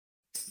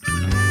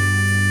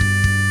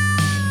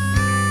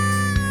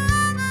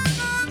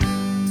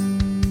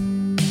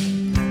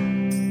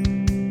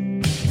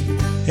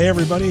Hey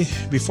everybody,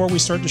 before we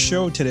start the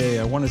show today,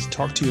 I wanted to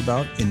talk to you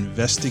about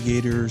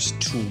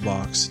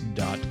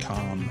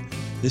investigatorstoolbox.com.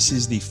 This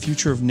is the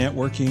future of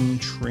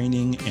networking,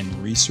 training, and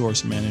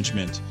resource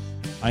management.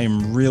 I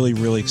am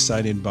really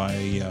excited by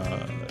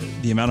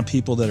the amount of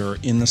people that are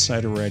in the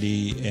site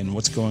already and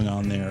what's going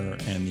on there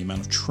and the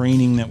amount of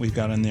training that we've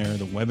got in there,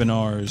 the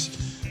webinars,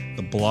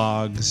 the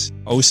blogs,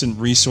 OSINT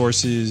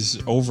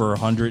resources, over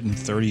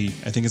 130, I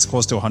think it's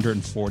close to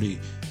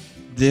 140.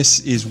 This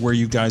is where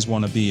you guys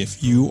want to be.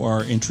 If you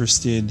are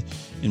interested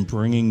in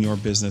bringing your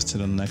business to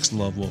the next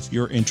level, if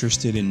you're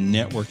interested in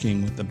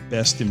networking with the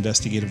best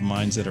investigative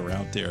minds that are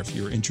out there, if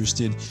you're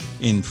interested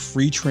in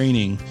free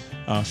training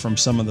from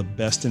some of the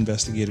best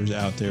investigators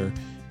out there,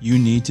 you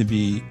need to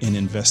be in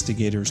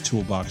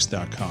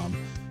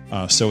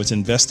investigatorstoolbox.com. So it's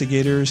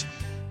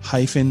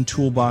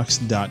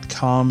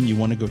investigators-toolbox.com. You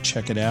want to go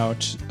check it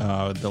out.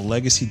 The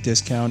legacy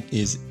discount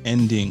is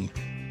ending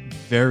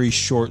very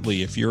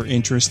shortly. If you're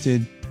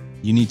interested,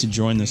 you need to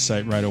join the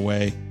site right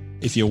away.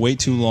 If you wait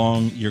too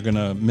long, you're going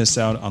to miss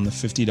out on the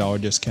 $50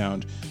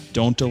 discount.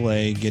 Don't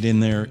delay. Get in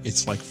there.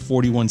 It's like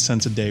 41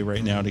 cents a day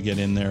right now to get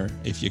in there.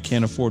 If you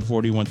can't afford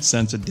 41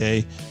 cents a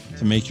day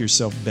to make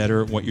yourself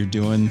better at what you're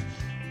doing,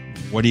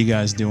 what are you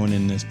guys doing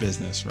in this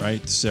business,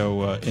 right?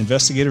 So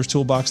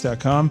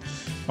investigatorstoolbox.com.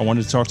 I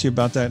wanted to talk to you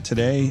about that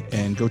today,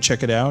 and go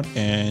check it out.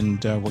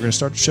 And we're going to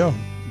start the show.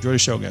 Enjoy the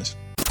show, guys.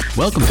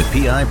 Welcome to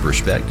PI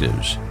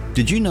Perspectives.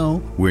 Did you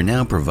know we're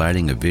now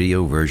providing a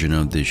video version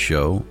of this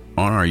show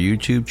on our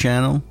YouTube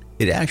channel?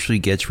 It actually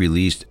gets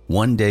released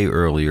one day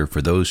earlier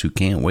for those who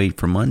can't wait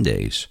for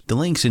Mondays. The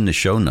link's in the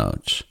show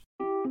notes.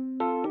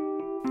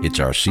 It's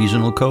our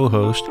seasonal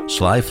co-host,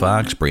 Sly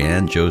Fox,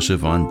 Brianne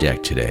Joseph, on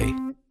deck today.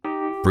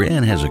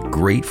 Brianne has a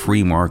great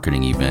free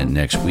marketing event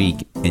next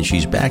week, and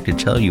she's back to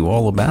tell you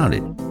all about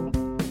it.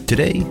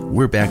 Today,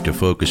 we're back to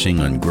focusing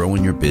on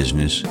growing your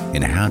business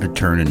and how to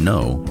turn a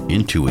no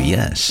into a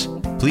yes.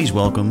 Please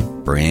welcome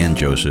Brianne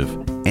Joseph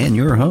and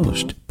your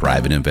host,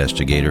 private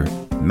investigator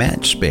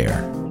Matt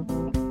Spare.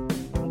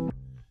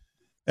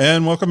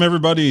 And welcome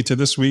everybody to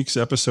this week's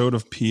episode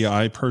of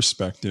PI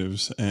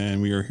Perspectives.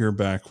 And we are here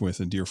back with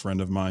a dear friend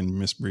of mine,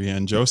 Miss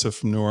Brianne Joseph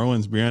from New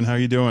Orleans. Brianne, how are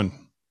you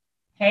doing?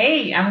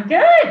 Hey, I'm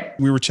good.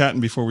 We were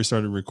chatting before we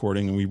started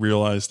recording, and we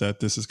realized that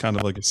this is kind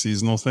of like a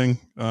seasonal thing,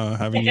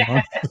 having you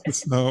on.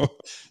 So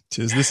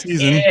 'tis the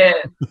season.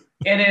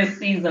 It is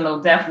seasonal,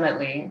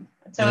 definitely.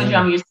 I told you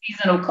I'm your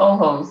seasonal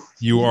co-host.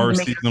 You are a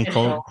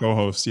seasonal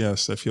co-host.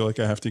 Yes, I feel like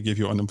I have to give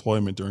you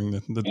unemployment during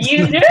the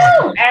You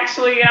do,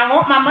 actually. I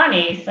want my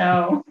money,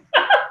 so.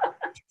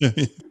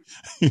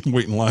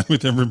 Wait in line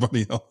with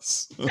everybody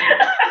else.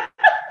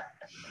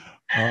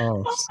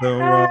 No,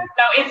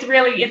 it's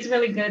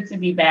really good to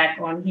be back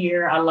on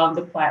here. I love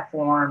the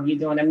platform. You're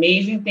doing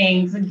amazing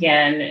things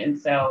again, and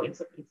so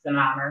it's an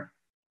honor.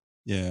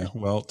 Yeah,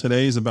 well,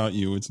 today is about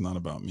you. It's not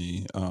about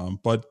me.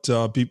 But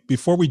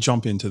before we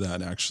jump into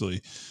that,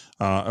 actually,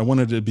 I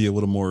wanted to be a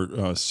little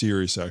more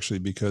serious, actually,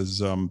 because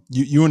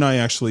you and I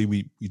actually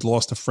we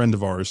lost a friend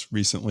of ours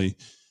recently,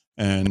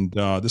 and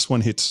this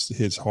one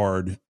hits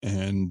hard,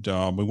 and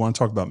we want to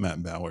talk about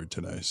Matt Ballard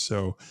today.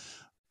 So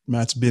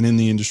Matt's been in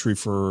the industry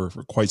for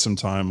quite some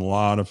time. A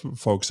lot of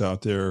folks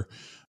out there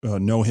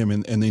know him,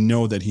 and they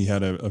know that he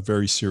had a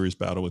very serious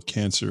battle with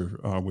cancer,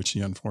 which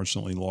he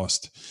unfortunately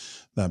lost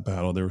that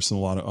battle. There was a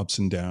lot of ups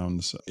and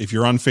downs. If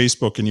you're on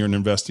Facebook and you're an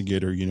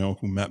investigator, you know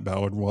who Matt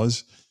Ballard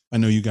was. I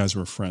know you guys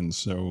were friends.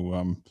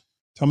 So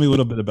tell me a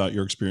little bit about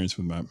your experience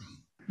with Matt.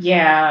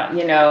 Yeah,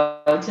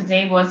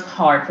 today was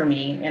hard for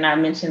me, and I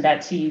mentioned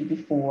that to you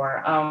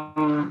before.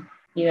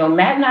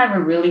 Matt and I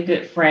were really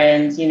good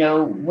friends.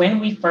 When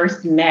we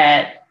first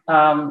met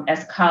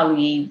as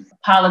colleagues,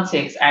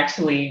 politics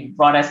actually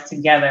brought us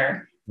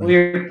together. Right. We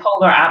were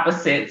polar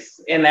opposites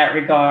in that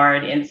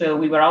regard. And so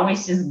we would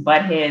always just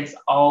butt heads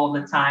all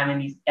the time in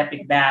these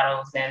epic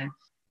battles.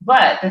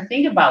 But the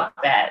thing about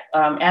that,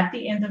 at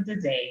the end of the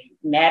day,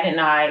 Matt and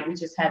I, we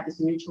just had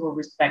this mutual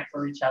respect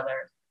for each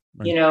other.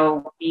 Right.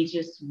 We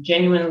just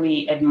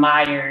genuinely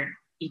admired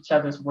each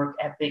other's work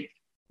ethic.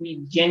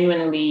 We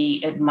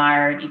genuinely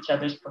admired each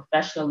other's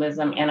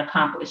professionalism and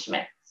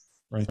accomplishments.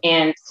 Right.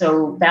 And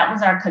so that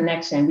was our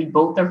connection. We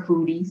both are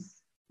foodies.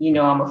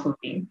 I'm a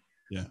foodie.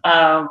 Yeah.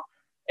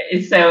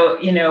 So,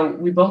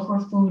 we both were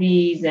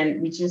foodies,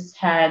 and we just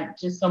had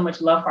so much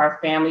love for our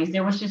families.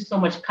 There was just so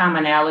much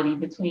commonality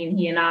between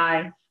he and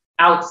I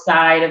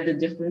outside of the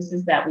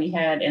differences that we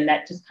had. And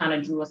that just kind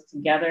of drew us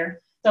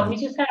together. So we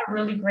just had a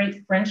really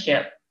great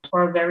friendship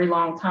for a very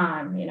long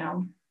time,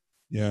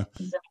 Yeah.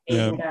 He's an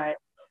amazing guy.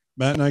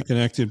 Matt and I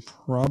connected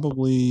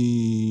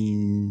probably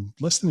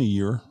less than a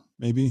year,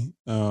 maybe.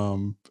 I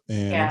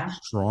was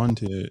drawn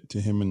to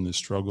him in the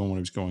struggle when he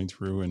was going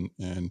through, and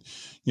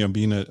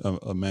being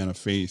a man of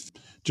faith,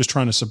 just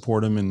trying to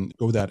support him and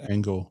go that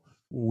angle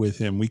with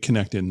him. We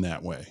connected in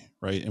that way,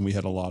 right? And we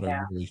had a lot of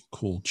really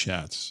cool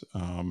chats,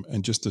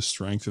 and just the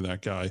strength of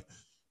that guy,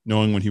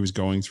 knowing what he was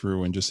going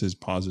through and just his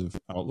positive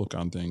outlook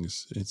on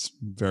things. It's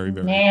very,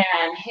 very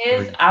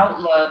his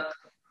outlook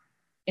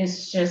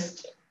is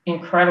just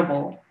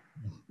incredible.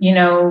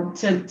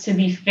 to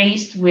be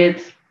faced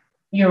with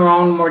your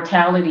own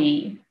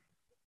mortality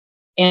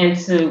and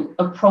to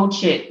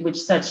approach it with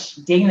such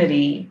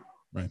dignity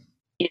Right.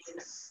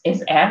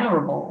 is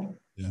admirable.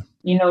 Yeah.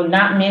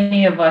 Not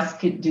many of us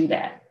could do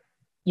that,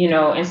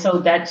 and so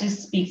that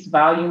just speaks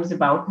volumes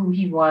about who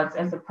he was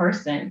as a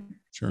person.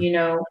 Sure.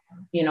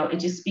 It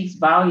just speaks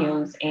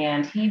volumes,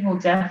 and he will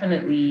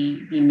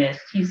definitely be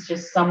missed. He was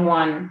just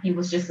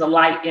a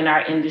light in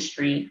our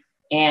industry.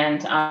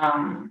 And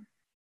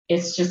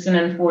it's just an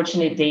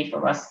unfortunate day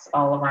for us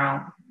all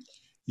around.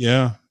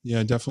 Yeah,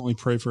 definitely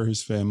pray for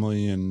his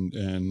family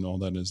and all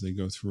that as they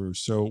go through.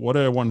 So what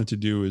I wanted to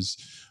do is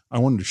I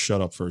wanted to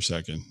shut up for a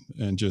second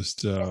and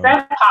just Is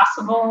that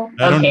possible?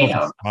 I don't know Okay, if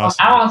it's I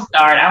possible.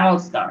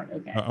 won't start.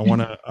 Okay.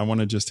 I want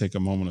to just take a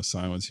moment of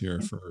silence here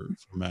for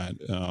Matt.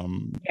 Yeah,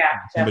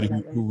 Somebody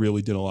definitely. who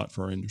really did a lot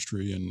for our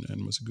industry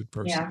and was a good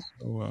person. Yeah.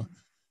 So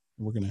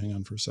we're going to hang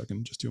on for a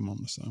second, just do a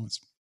moment of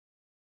silence.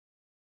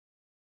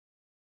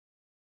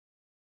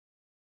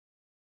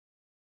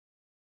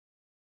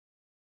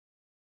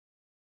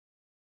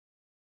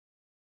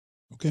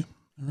 Okay.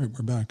 All right,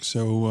 we're back.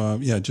 So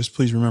just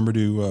please remember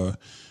to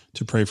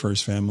pray for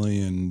his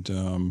family, and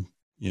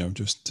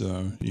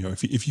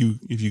if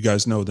you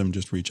guys know them,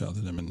 just reach out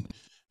to them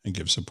and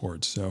give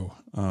support. So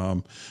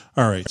all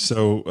right.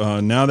 So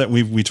now that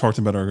we talked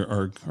about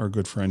our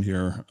good friend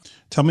here,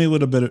 tell me a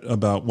little bit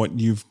about what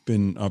you've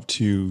been up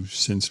to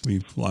since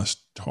we've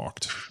last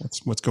talked.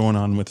 What's going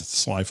on with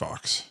Sly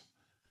Fox?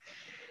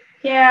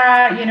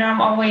 Yeah, I'm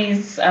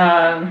always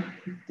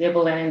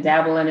dibbling and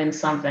dabbling in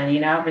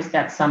something. I've always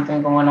got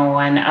something going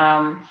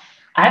on.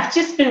 I've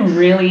just been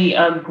really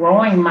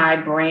growing my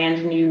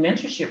brand new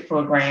mentorship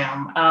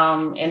program,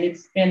 and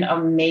it's been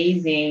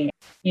amazing.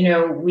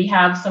 We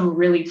have some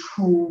really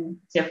cool,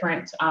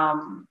 different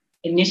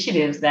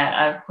initiatives that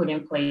I've put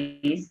in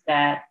place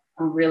that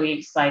I'm really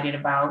excited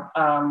about.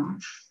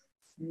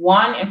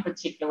 One in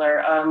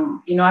particular,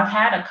 I've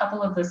had a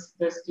couple of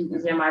the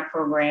students in my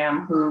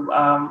program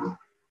who,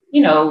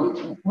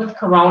 with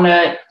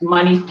Corona,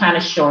 money's kind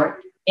of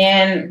short.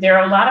 And there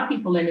are a lot of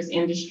people in this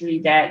industry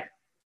that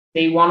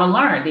they want to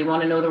learn. They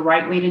want to know the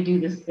right way to do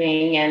this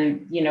thing.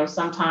 And,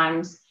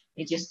 sometimes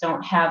they just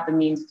don't have the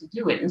means to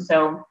do it. And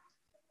so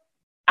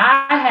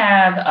I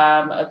have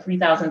a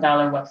 $3,000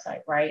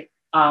 website, right?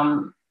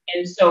 And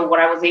so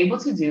what I was able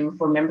to do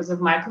for members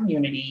of my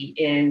community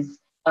is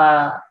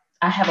I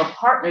have a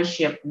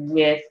partnership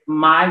with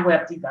my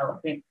web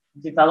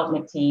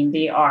development team.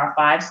 They are a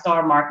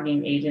 5-star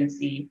marketing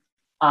agency,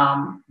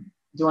 been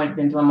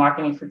doing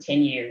marketing for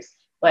 10 years.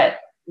 But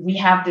we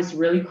have this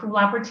really cool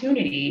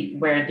opportunity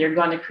where they're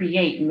going to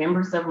create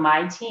members of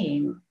my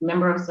team,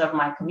 members of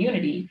my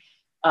community,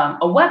 a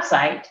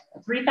website, a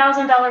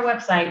 $3,000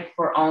 website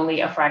for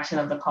only a fraction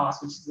of the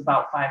cost, which is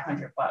about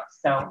 $500.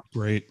 So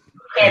great.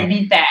 Can't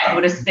beat that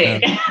with a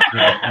stick.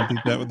 Yeah, beat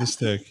that with a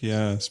stick.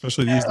 Yeah,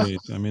 especially these days.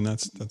 I mean,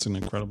 that's an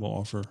incredible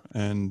offer.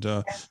 And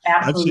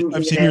I've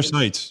seen your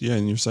sites. Yeah,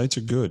 and your sites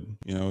are good.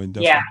 It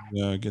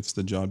definitely gets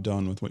the job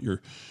done with what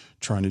you're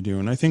trying to do.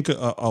 And I think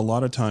a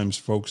lot of times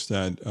folks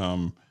that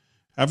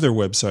have their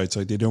websites,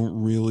 like, they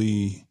don't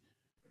really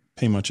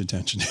pay much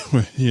attention to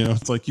it.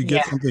 It's like you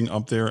get something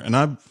up there, and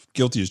I'm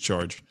guilty as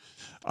charged.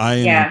 I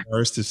am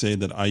embarrassed to say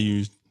that I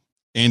used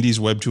Andy's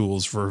Web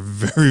Tools for a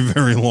very,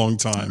 very long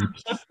time.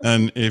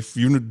 And if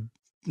you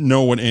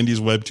know what Andy's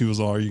Web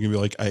Tools are, you can be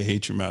like, I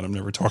hate you, Matt. I'm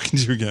never talking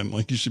to you again.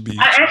 Like, you should be.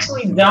 I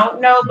actually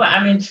don't know, but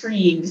I'm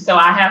intrigued. So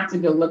I have to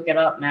go look it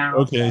up now.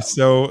 Okay.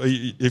 So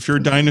if you're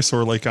a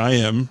dinosaur like I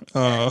am,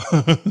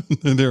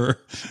 there were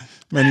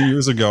many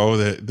years ago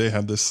that they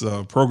had this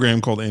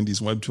program called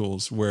Andy's Web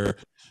Tools where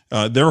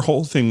their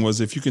whole thing was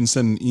if you can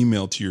send an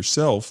email to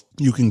yourself,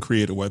 you can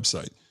create a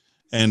website.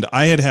 And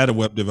I had a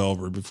web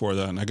developer before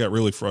that, and I got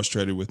really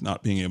frustrated with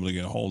not being able to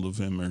get a hold of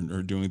him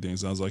or doing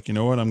things. And I was like, you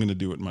know what? I'm going to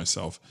do it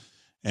myself.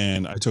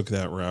 And I took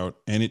that route,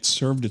 and it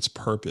served its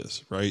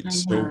purpose, right?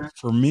 So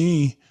for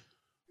me,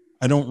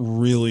 I don't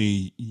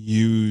really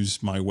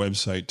use my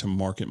website to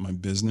market my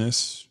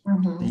business.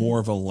 More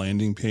of a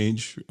landing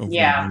page of when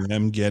I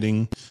am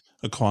getting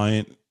a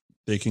client,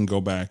 they can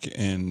go back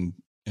and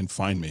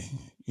find me.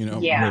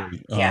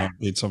 Really.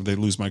 It's something,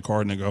 they lose my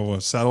card and they go,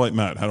 well, Satellite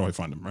Matt, how do I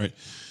find him? Right.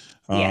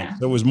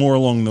 It was more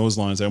along those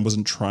lines. I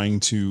wasn't trying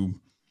to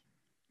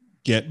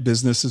get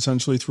business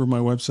essentially through my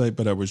website,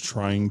 but I was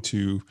trying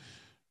to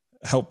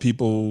help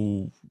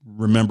people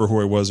remember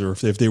who I was, or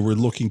if they were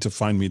looking to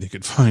find me, they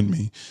could find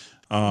me.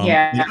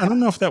 I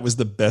don't know if that was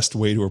the best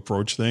way to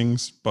approach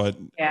things, but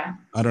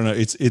I don't know.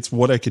 It's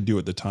what I could do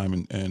at the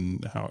time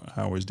and how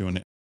I was doing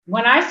it.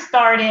 When I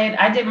started,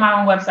 I did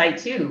my own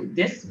website too.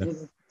 This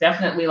was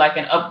definitely like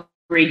an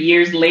upgrade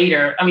years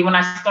later. I mean, when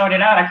I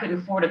started out, I couldn't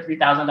afford a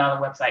 $3,000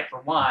 website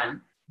for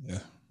one.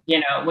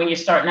 When you're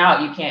starting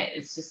out, you can't,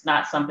 it's just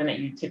not something that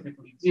you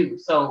typically do.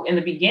 So in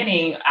the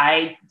beginning,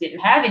 I didn't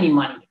have any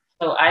money.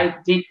 So I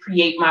did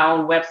create my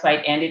own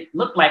website, and it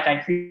looked like I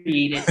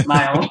created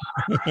my own.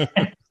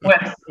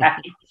 website.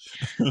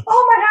 Oh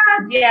my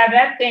God. Yeah,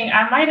 that thing.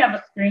 I might have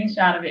a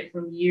screenshot of it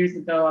from years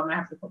ago. I might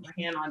have to put my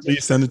hand on Please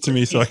just send it to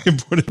me so I can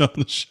put it on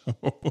the show.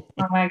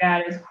 Oh my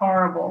God, it's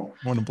horrible.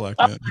 One a black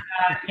Oh man. my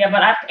God. Yeah,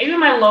 but even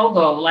my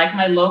logo, like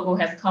my logo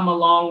has come a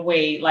long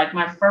way. Like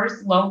my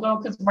first logo,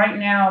 because right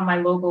now my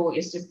logo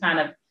is just kind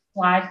of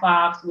fly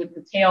fox with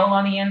the tail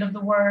on the end of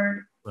the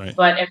word. Right.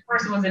 But at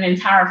first it was an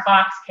entire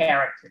fox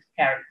character.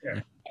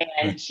 Right.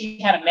 And she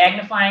had a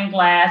magnifying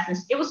glass, and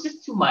it was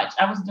just too much.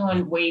 I was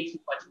doing way too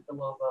much with the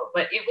logo,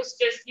 but it was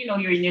just,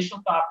 your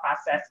initial thought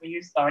process when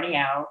you're starting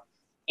out.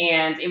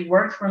 And it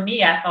worked for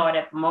me, I thought,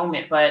 at the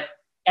moment. But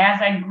as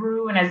I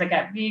grew and as I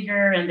got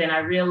bigger, and then I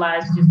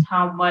realized just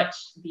how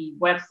much the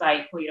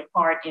website played a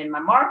part in my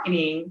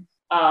marketing.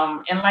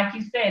 And like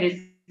you said, it's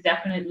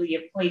definitely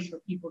a place for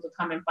people to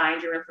come and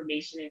find your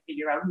information and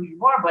figure out who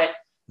you are. But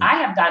I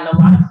have gotten a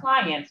lot of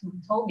clients who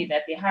told me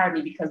that they hired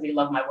me because they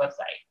love my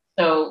website.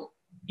 So,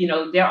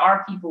 there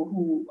are people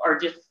who are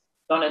just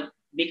going to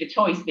make a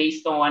choice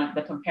based on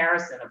the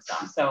comparison of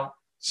some. So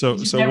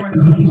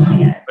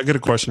I got a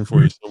question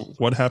for you. So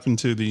what happened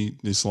to the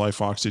Sly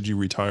Fox? Did you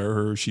retire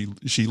her? She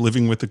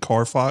living with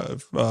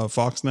the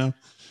Fox now?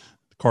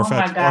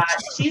 My God,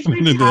 she's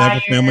retired. Did they have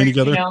a family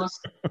together?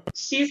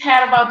 She's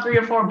had about 3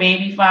 or 4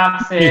 baby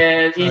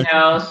foxes.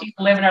 She's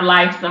living her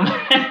life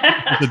somewhere.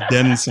 The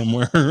den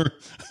somewhere.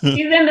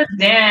 She's in the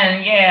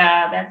den.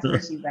 Yeah, that's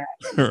where she's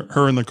at.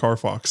 Her and the car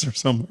fox or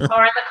somewhere.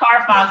 Her and the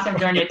car fox are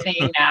doing their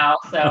thing now.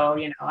 So,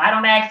 I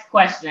don't ask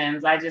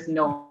questions. I just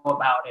know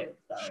about it.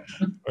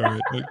 So. All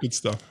right, good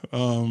stuff.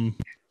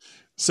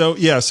 So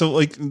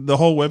like the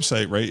whole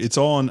website, right? It's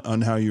all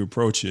on how you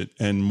approach it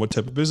and what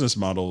type of business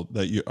model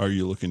that you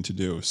looking to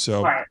do.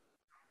 So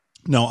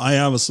now I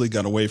obviously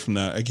got away from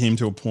that. I came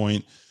to a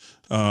point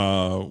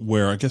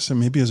where I guess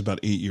maybe it was about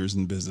 8 years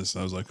in business.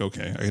 I was like,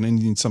 okay, I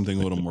need something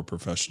a little more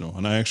professional.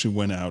 And I actually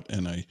went out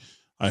and I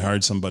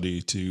hired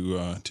somebody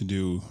to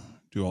do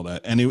all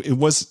that. And it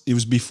was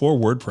before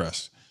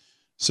WordPress.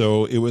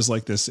 So it was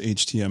like this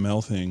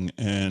HTML thing.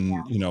 And,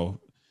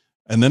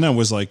 and then I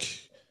was like,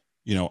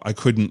 I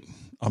couldn't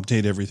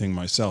update everything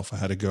myself. I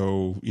had to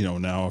go,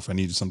 now if I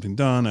needed something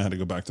done, I had to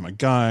go back to my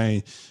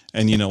guy.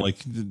 And, like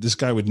this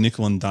guy would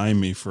nickel and dime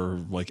me for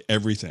like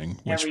everything,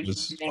 which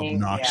was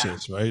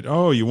obnoxious, right?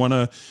 Oh, you want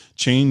to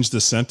change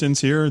the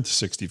sentence here?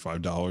 It's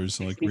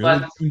 $65. Like,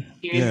 really?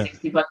 Here,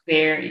 $60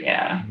 there.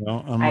 Yeah.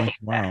 I'm like,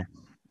 wow.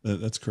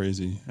 That's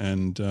crazy.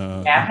 And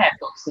I've had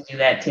folks who do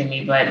that to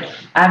me, but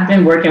I've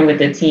been working with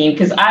the team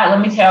because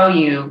let me tell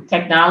you,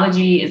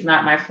 technology is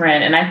not my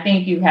friend. And I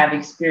think you have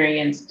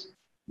experienced,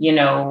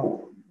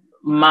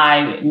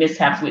 my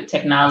mishaps with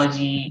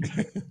technology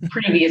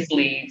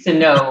previously to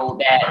know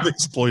that I've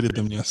exploited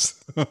them.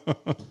 Yes.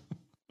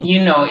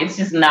 It's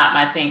just not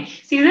my thing.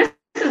 See, this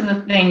is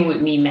the thing with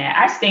me, Matt.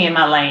 I stay in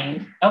my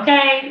lane.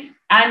 Okay.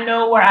 I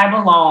know where I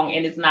belong,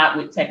 and it's not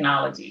with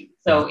technology.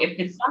 So if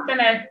it's something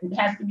that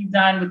has to be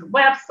done with the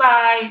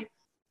website,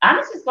 I'm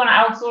just going to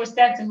outsource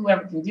that to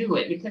whoever can do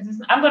it because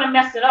I'm going to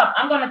mess it up.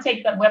 I'm going to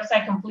take that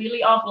website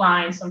completely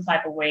offline some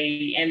type of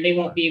way, and they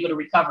won't be able to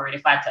recover it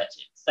if I touch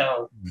it.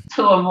 So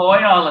to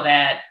avoid all of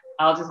that,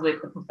 I'll just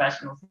let the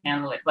professionals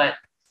handle it. But,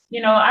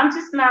 I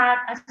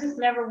just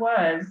never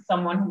was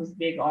someone who was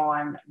big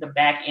on the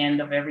back end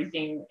of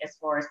everything as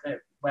far as the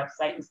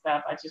website and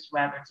stuff. I just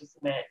rather just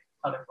let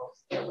other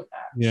folks deal with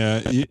that.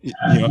 Yeah.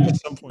 At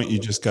some point you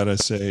just got to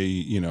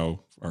say,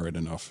 all right,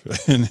 enough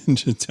and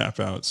just tap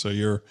out. So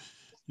you're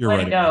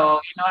right. Go.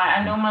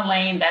 I know my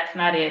lane. That's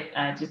not it.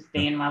 I just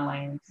stay in my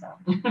lane. So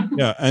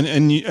yeah.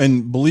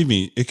 And believe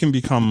me, it can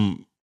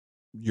become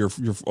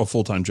a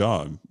full-time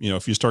job.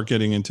 If you start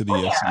getting into the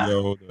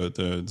SEO,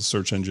 the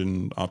search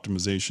engine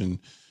optimization,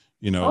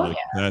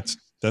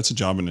 that's a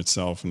job in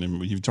itself. And then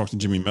when you talk to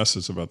Jimmy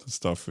Messis about this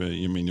stuff,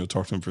 you'll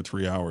talk to him for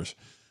 3 hours.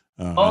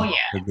 Like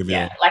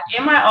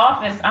in my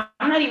office,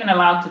 I'm not even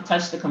allowed to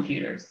touch the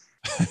computers.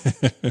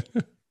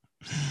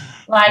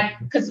 Like,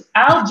 because if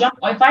I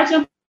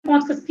jump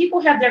on, because people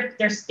have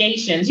their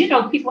stations,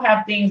 people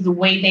have things the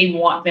way they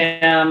want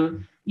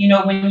them.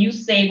 When you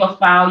save a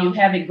file, you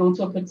have it go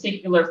to a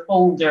particular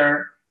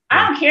folder.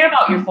 I don't care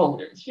about your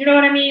folders. You know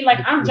what I mean? Like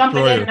I'm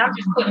jumping in and I'm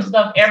just putting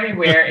stuff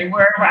everywhere and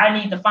wherever I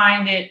need to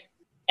find it.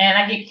 And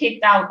I get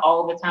kicked out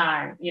all the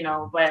time,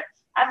 but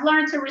I've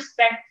learned to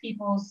respect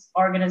people's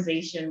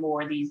organization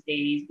more these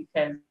days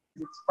because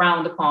it's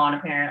frowned upon,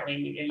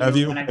 apparently. Have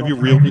you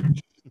really?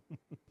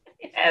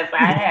 Yes,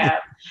 I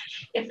have.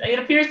 It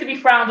appears to be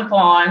frowned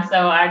upon,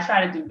 so I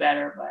try to do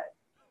better. But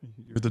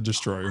you're the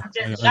destroyer.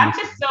 I'm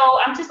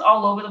just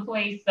all over the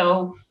place.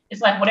 So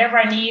it's like whatever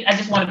I need, I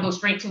just want to go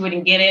straight to it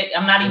and get it.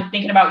 I'm not even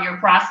thinking about your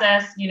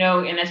process,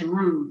 and that's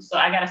rude. So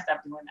I got to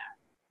stop doing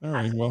that. All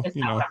right.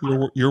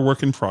 Well, you're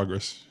work in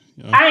progress.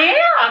 I am,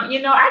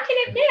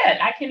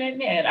 I can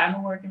admit I'm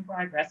a work in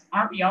progress.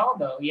 Aren't we all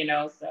though,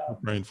 so I'm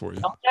praying for you.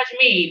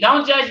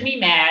 Don't judge me,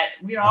 Matt.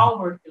 We're all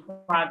work in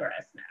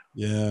progress now.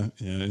 Yeah.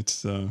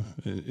 It's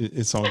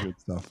all good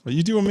stuff, but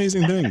you do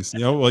amazing things,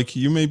 like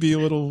you may be a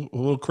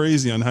little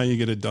crazy on how you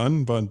get it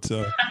done, but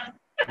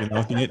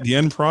The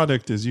end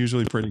product is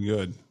usually pretty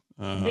good.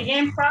 The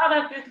end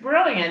product is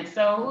brilliant.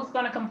 So who's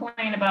going to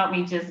complain about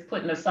me just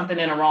putting something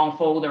in a wrong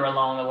folder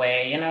along the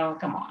way?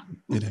 Come on.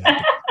 It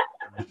happens.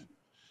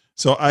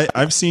 So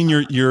I've seen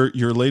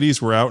your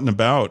ladies were out and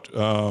about.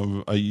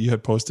 You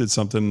had posted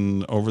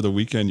something over the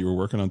weekend. You were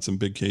working on some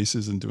big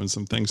cases and doing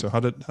some things. So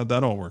how'd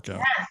that all work out?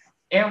 Yes,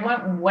 it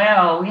went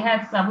well.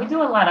 We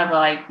do a lot of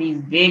like these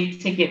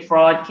big ticket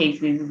fraud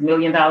cases, $1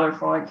 million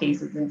fraud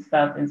cases and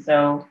stuff. And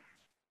so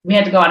we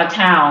had to go out of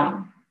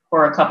town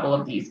for a couple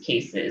of these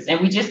cases. And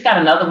we just got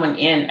another one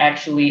in,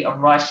 actually, a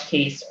rush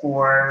case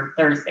for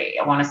Thursday.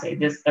 I want to say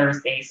this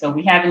Thursday. So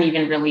we haven't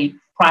even really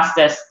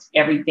processed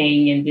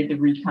everything and did the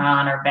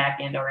recon or back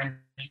end or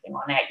anything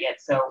on that yet.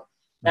 So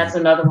that's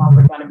another one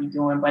we're going to be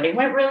doing. But it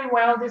went really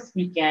well this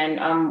weekend.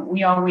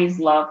 We always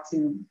love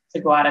to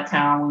go out of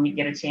town when we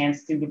get a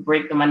chance to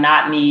break the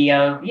monotony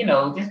of,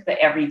 just the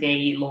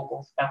everyday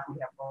local stuff we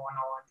have going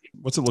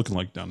on. What's it looking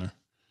like down there?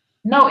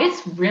 No,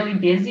 it's really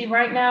busy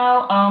right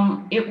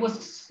now. It was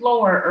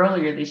slower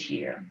earlier this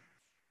year.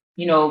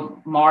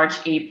 March,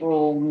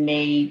 April,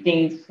 May,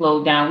 things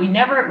slowed down. We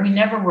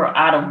never were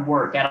out of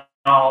work at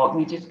all.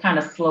 We just kind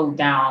of slowed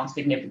down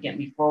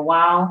significantly for a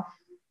while.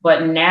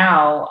 But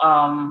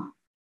now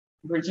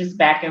we're just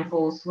back in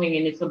full swing,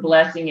 and it's a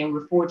blessing, and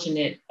we're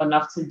fortunate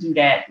enough to do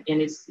that.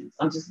 And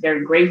I'm just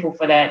very grateful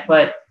for that.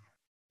 But,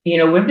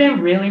 we've been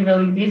really,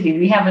 really busy.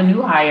 We have a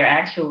new hire,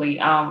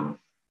 actually.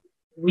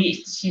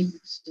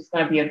 She's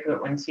going to be a good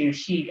one too.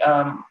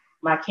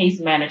 My case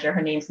manager,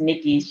 her name's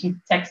Nikki. She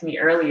texted me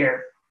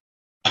earlier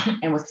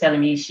and was telling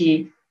me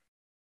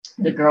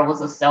the girl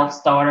was a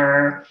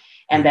self-starter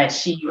and that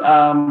she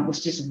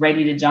was just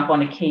ready to jump on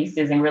the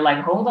cases. And we're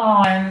like, hold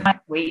on,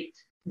 wait,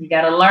 you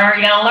got to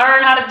learn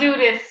how to do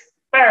this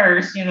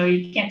first.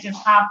 You can't just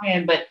hop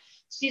in, but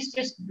she's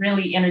just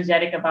really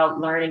energetic about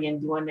learning and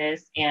doing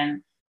this.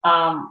 And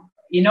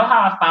you know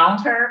how I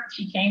found her?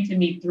 She came to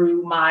me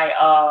through my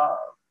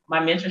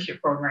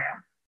mentorship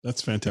program.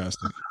 That's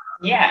fantastic.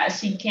 Yeah,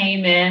 she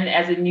came in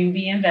as a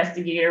newbie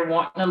investigator,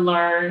 wanting to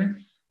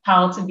learn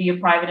how to be a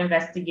private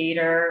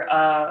investigator.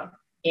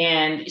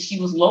 And she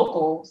was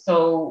local.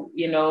 So,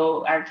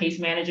 our case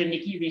manager,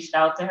 Nikki, reached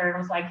out to her and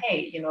was like,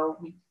 hey,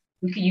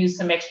 we could use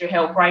some extra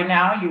help right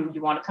now. You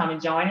want to come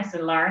and join us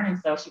and learn? And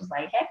so she was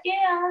like, heck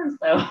yeah.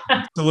 So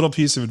a little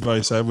piece of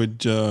advice. I would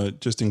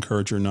just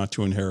encourage her not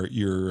to inherit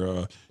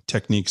your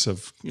techniques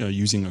of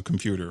using a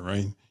computer,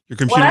 right? Your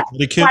computer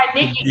etiquette.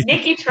 Right,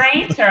 Nikki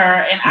trains her,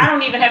 and I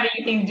don't even have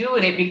anything to do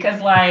with it because,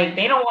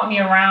 they don't want me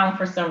around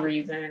for some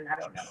reason. I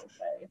don't know,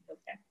 but it's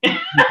okay.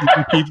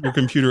 You keep your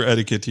computer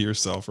etiquette to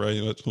yourself, right?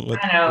 I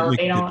know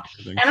they don't,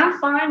 and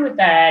I'm fine with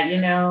that. I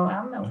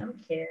don't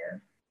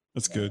care.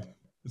 That's good.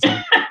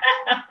 I'm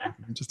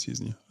just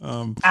teasing you.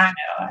 I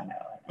know.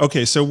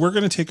 Okay, so we're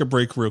going to take a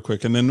break real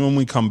quick, and then when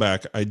we come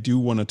back, I do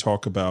want to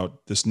talk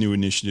about this new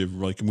initiative.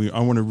 I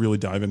want to really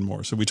dive in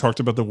more. So we talked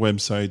about the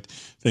website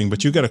thing,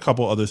 but you got a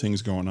couple other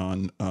things going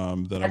on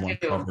that I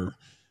want to cover,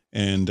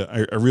 and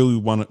I really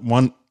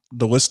want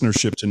the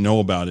listenership to know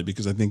about it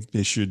because I think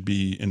they should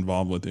be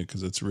involved with it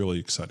because it's really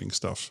exciting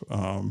stuff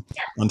on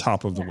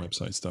top of the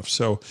website stuff.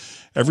 So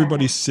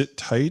everybody sit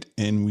tight,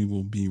 and we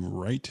will be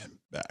right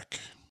back.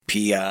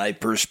 PI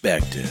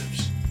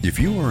Perspectives. If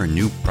you are a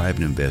new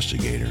private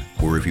investigator,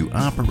 or if you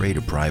operate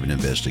a private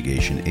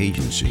investigation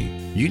agency,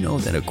 you know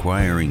that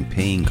acquiring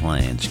paying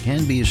clients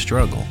can be a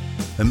struggle.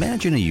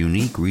 Imagine a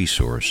unique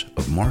resource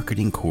of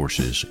marketing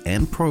courses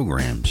and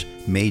programs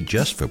made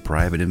just for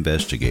private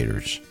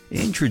investigators.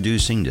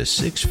 Introducing the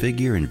Six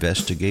Figure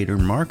Investigator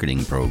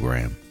Marketing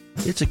Program.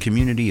 It's a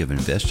community of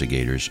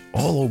investigators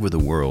all over the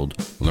world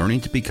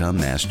learning to become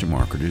master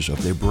marketers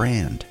of their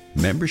brand.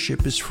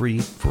 Membership is free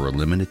for a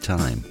limited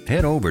time.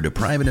 Head over to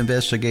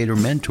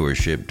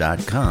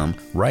privateinvestigatormentorship.com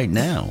right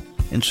now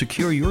and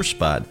secure your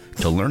spot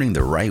to learning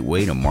the right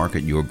way to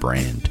market your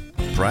brand.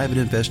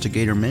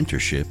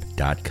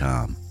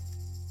 privateinvestigatormentorship.com.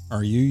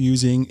 Are you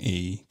using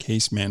a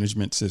case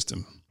management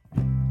system?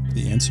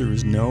 The answer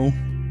is no.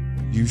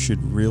 You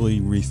should really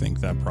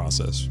rethink that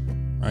process.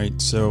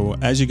 Right. So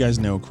as you guys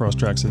know,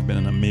 Crosstracks has been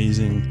an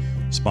amazing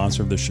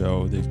sponsor of the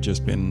show. They've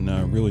just been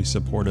really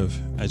supportive.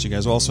 As you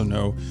guys also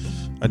know,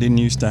 I didn't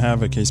used to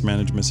have a case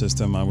management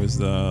system. I was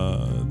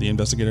the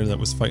investigator that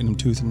was fighting them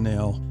tooth and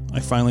nail. I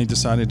finally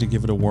decided to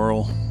give it a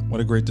whirl. What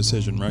a great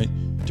decision, right?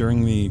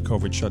 During the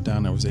COVID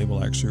shutdown, I was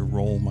able to actually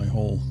roll my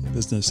whole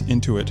business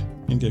into it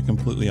and get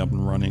completely up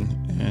and running.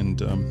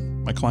 And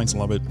my clients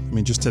love it. I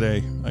mean, just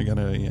today, I got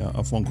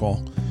a phone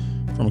call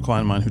from a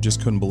client of mine who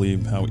just couldn't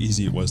believe how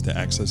easy it was to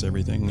access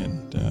everything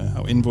and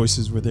how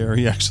invoices were there.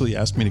 He actually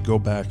asked me to go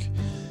back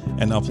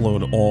and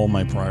upload all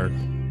my prior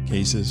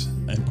cases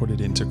and put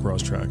it into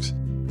Crosstracks.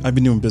 I've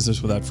been doing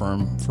business with that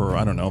firm for,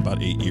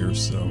 about 8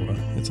 years, so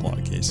it's a lot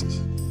of cases.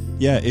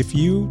 Yeah, if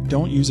you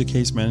don't use a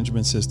case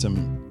management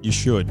system, you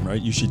should, right?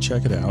 You should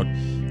check it out.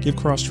 Give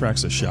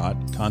Crosstracks a shot.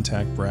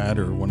 Contact Brad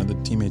or one of the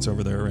teammates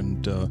over there,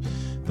 and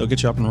they'll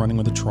get you up and running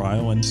with a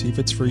trial and see if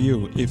it's for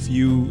you. If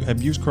you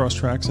have used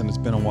Crosstracks and it's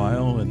been a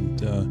while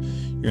and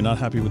you're not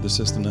happy with the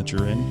system that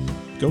you're in,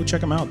 go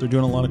check them out. They're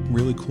doing a lot of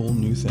really cool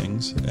new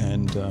things,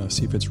 and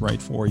see if it's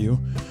right for you.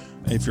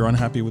 If you're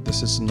unhappy with the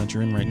system that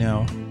you're in right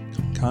now,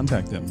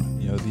 contact them.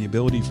 The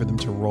ability for them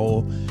to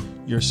roll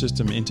your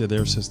system into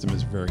their system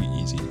is very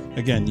easy.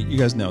 Again, you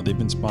guys know they've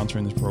been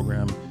sponsoring this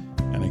program,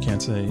 and I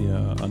can't say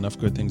enough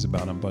good things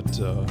about them, but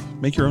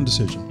make your own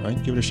decision,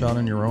 right? Give it a shot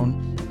on your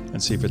own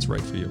and see if it's right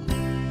for you.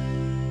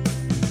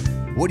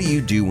 What do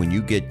you do when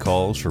you get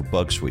calls for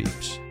bug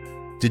sweeps?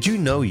 Did you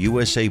know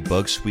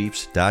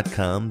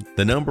USABugSweeps.com,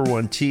 the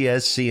 #1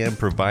 TSCM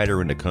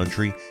provider in the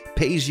country,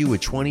 pays you a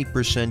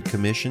 20%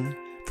 commission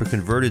for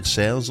converted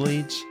sales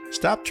leads?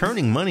 Stop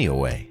turning money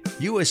away.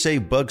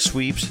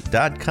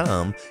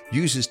 USABugSweeps.com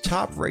uses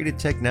top-rated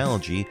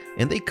technology,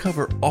 and they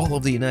cover all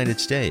of the United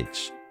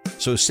States.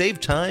 So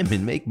save time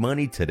and make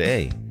money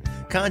today.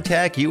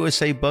 Contact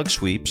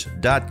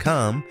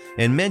USABugSweeps.com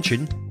and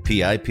mention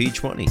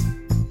PIP20.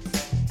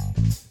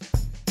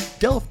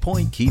 Delft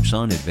Point keeps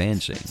on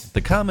advancing.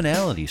 The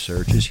commonality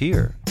search is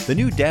here. The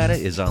new data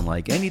is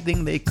unlike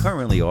anything they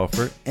currently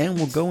offer and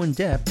will go in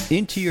depth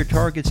into your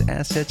target's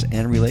assets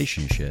and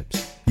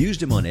relationships. Use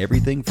them on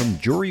everything from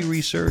jury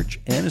research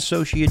and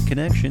associate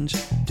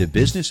connections to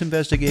business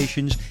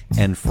investigations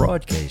and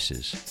fraud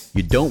cases.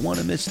 You don't want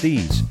to miss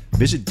these.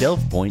 Visit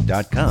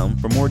delftpoint.com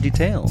for more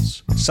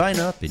details. Sign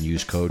up and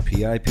use code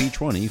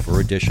PIP20 for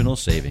additional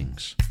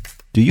savings.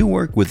 Do you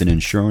work with an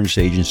insurance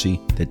agency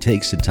that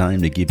takes the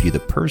time to give you the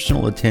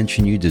personal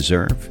attention you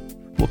deserve?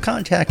 Well,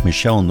 contact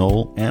Michelle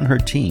Knoll and her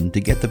team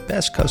to get the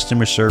best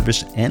customer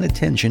service and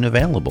attention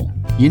available.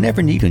 You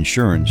never need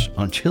insurance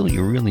until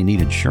you really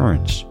need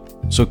insurance.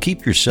 So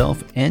keep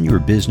yourself and your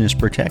business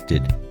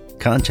protected.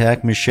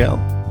 Contact Michelle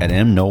at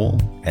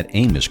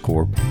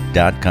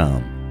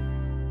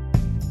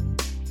mknoll@amoscorp.com.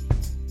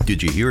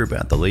 Did you hear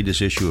about the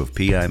latest issue of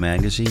PI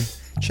Magazine?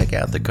 Check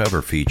out the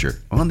cover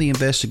feature on the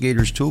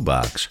Investigator's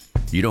Toolbox.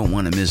 You don't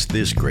want to miss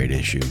this great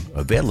issue.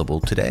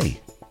 Available today.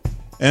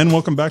 And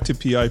welcome back to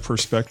PI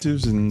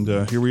Perspectives. And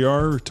here we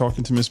are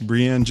talking to Miss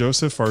Brianne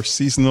Joseph, our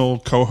seasonal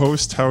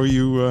co-host. How are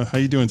you? How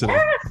you doing today?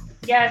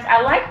 Yes,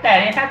 I like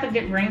that. It has a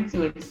good ring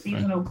to it.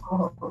 Seasonal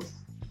co-host.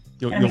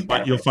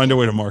 You'll find a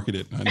way to market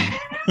it. I mean,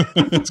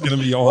 it's going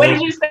to be all. What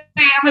did you say?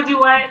 I'm gonna do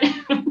what?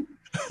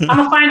 I'm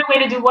gonna find a way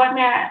to do what,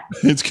 Matt?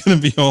 It's going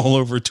to be all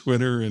over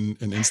Twitter and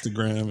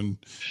Instagram and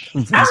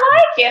I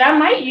like it. I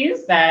might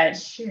use that.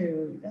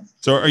 Shoot.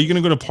 So, are you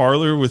going to go to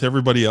Parler with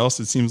everybody else?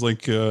 It seems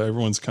like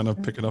everyone's kind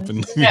of picking up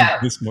and leaving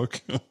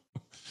Facebook.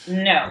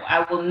 No,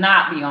 I will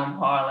not be on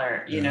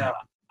Parler.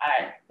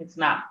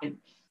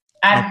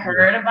 I've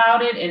heard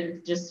about it,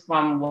 and just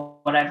from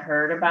what I've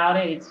heard about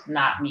it, it's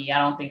not me. I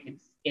don't think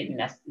it's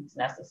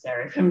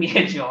necessary for me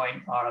to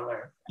join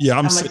Parler. Yeah,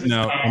 I'm sitting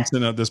out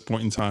at this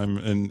point in time,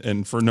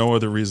 and for no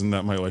other reason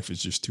that my life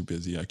is just too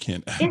busy. I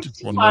can't. It's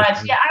too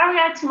much. Yeah, I don't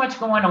have too much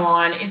going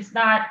on. It's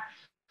not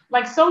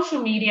like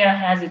social media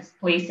has its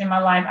place in my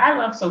life. I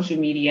love social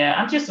media.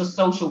 I'm just a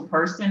social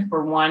person,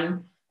 for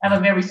one. I have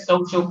a very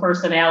social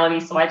personality,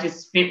 so I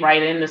just fit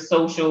right in the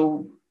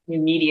social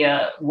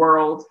media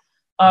world.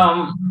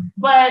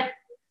 But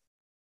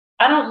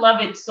I don't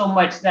love it so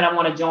much that I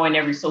want to join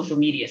every social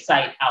media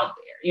site out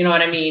there. You know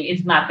what I mean?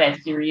 It's not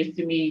that serious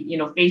to me.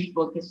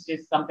 Facebook is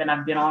just something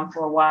I've been on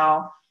for a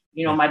while.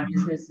 My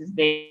business is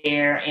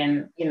there,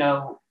 and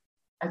I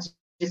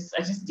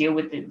just deal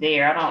with it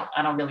there.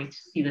 I don't really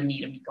see the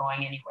need of me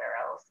going anywhere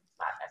else. It's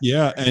not necessary.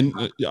 Yeah,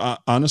 and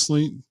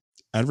honestly,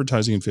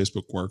 advertising in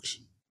Facebook works.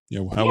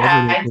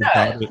 However it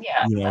does.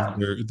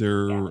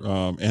 Their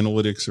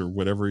analytics or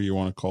whatever you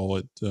want to call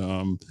it.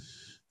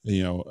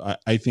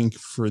 I think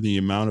for the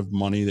amount of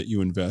money that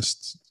you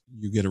invest,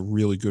 you get a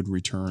really good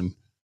return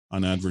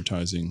on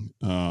advertising,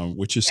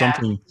 which is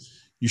something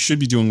you should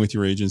be doing with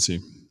your agency.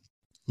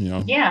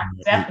 Yeah,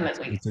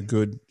 definitely. It's a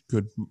good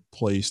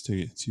place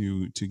to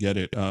get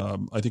it.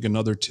 I think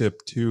another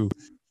tip too,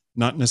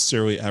 not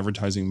necessarily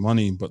advertising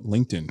money, but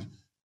LinkedIn,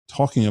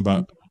 talking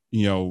about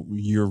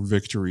your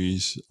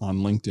victories on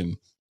LinkedIn,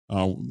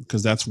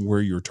 because that's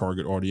where your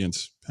target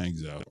audience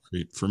hangs out.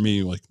 Right? For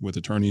me, like with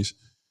attorneys,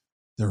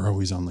 they're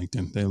always on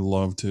LinkedIn. They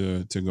love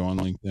to go on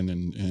LinkedIn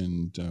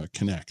and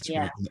connect,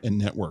 right? And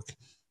network.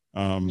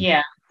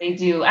 Yeah, they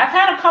do. I've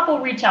had a couple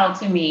reach out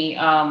to me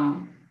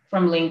from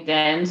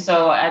LinkedIn,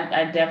 so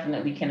I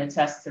definitely can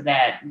attest to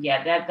that.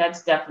 Yeah,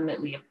 that's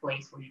definitely a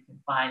place where you can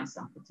find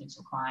some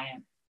potential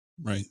client.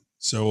 Right.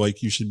 So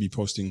like you should be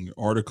posting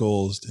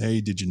articles. Hey,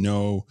 did you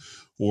know?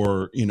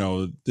 Or,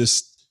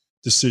 this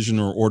decision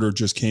or order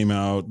just came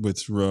out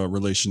with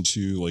relation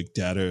to like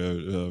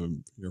data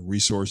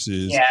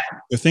resources. Yeah.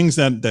 The things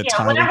that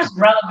whatever's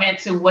relevant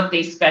to what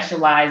they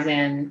specialize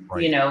in,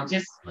 right.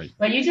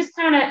 But you just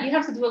you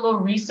have to do a little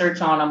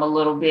research on them a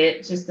little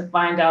bit just to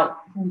find out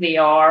who they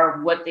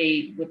are, what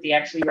they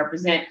actually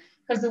represent.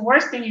 Because the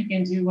worst thing you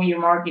can do when you're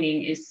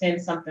marketing is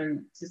send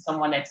something to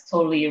someone that's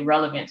totally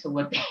irrelevant to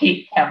what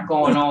they have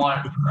going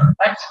on,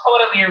 like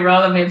totally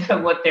irrelevant to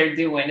what they're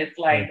doing. It's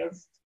like,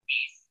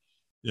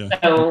 yeah.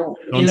 So,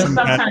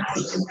 sometimes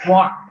it's just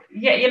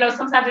yeah,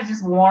 sometimes it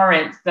just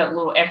warrants that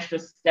little extra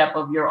step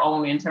of your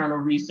own internal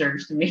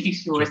research to make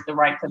sure it's the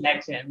right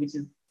connection, which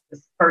is the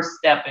first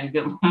step in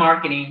good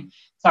marketing,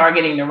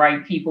 targeting the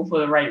right people for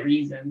the right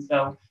reason.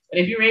 So, but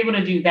if you're able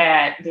to do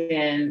that,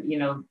 then,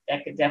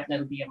 that could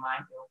definitely be a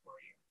minefield for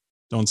you.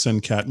 Don't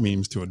send cat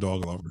memes to a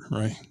dog lover,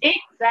 right?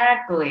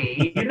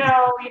 Exactly. You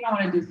don't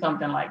want to do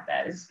something like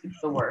that. It's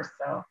the worst.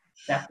 So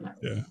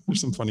definitely. Yeah,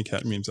 there's some funny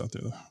cat memes out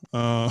there,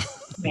 though.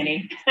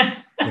 Many.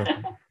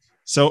 Yeah.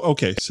 So,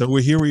 okay. So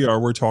here we are.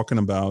 We're talking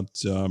about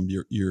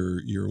your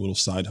little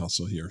side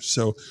hustle here.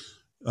 So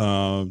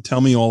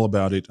tell me all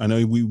about it. I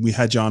know we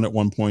had you on at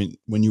one point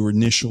when you were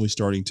initially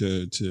starting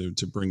to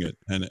bring it.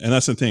 And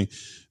that's the thing.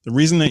 The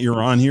reason that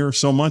you're on here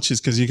so much is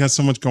because you got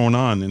so much going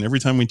on. And every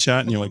time we chat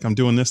and you're like, I'm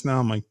doing this now,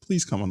 I'm like,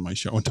 please come on my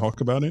show and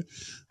talk about it.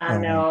 I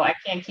know. I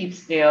can't keep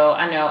still.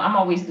 I know. I'm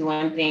always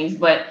doing things.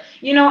 But,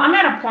 I'm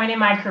at a point in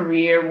my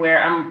career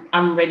where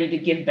I'm ready to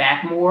give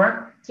back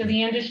more to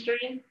the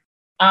industry.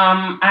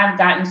 I've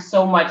gotten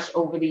so much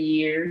over the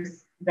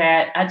years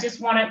that I just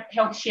want to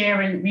help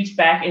share and reach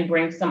back and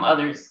bring some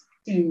others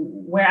to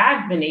where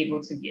I've been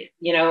able to get,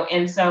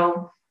 and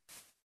so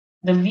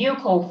the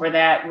vehicle for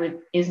that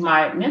is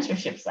my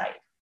mentorship site.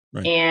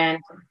 Right. And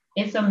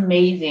it's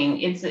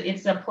amazing. It's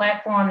a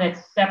platform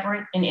that's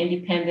separate and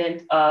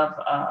independent of,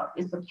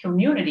 it's a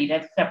community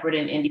that's separate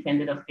and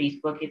independent of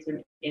Facebook. It's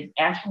an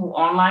actual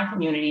online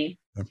community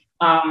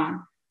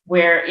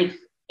where it's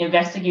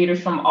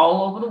investigators from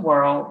all over the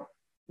world,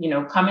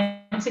 coming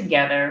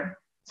together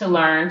to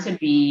learn to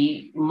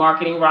be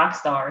marketing rock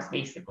stars,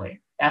 basically.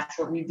 That's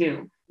what we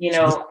do.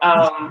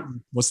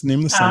 What's the name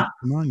of the site?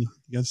 Come on, you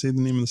gotta say the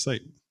name of the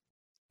site.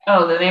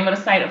 Oh, the name of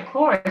the site, of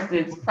course,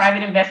 is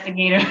Private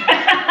Investigator.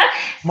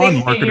 Come on,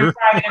 marketer.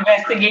 Private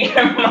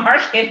Investigator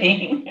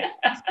Marketing.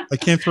 I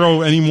can't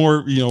throw any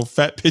more,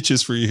 fat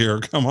pitches for you here.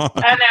 Come on.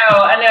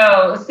 I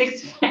know.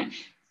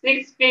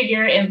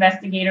 Six-figure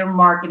Investigator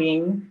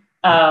Marketing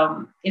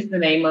is the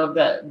name of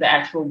the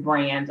actual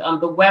brand.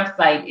 The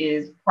website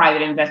is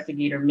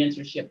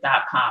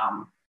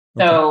privateinvestigatormentorship.com.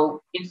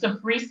 So it's a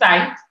free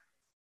site.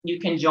 You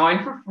can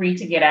join for free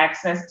to get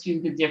access to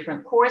the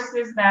different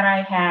courses that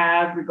I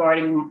have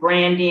regarding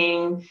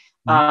branding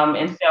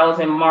and sales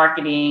and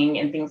marketing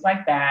and things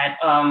like that.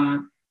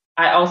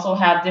 I also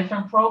have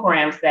different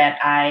programs that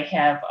I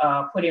have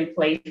put in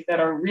place that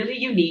are really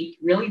unique,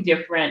 really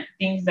different,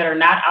 things that are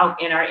not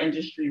out in our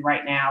industry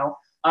right now.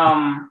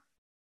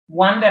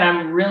 One that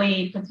I'm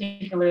really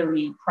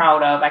particularly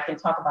proud of, I can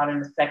talk about in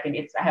a second.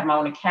 I have my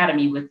own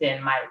academy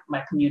within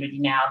my community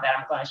now that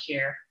I'm going to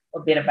share a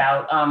bit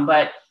about.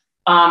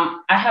 I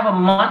have a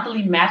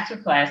monthly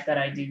masterclass that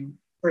I do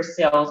for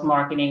sales,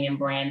 marketing, and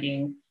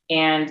branding.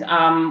 And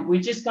we're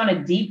just going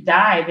to deep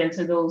dive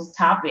into those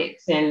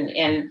topics.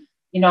 And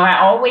I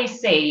always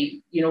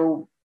say,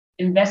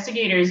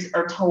 investigators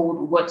are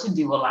told what to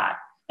do a lot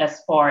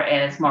as far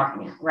as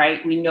marketing,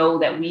 right? We know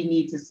that we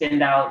need to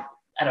send out,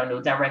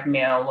 direct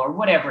mail or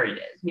whatever it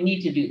is. We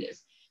need to do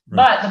this.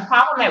 Right. But the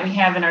problem that we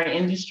have in our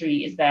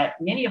industry is that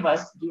many of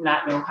us do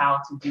not know how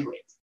to do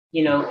it.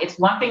 It's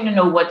one thing to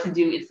know what to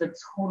do. It's a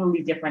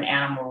totally different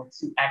animal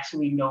to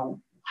actually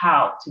know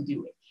how to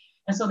do it.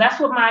 And so that's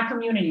what my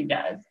community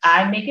does.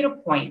 I make it a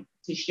point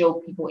to show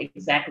people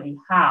exactly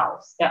how,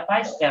 step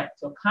by step,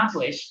 to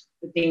accomplish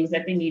the things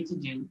that they need to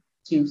do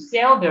to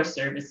sell their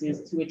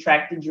services, to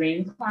attract the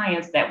dream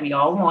clients that we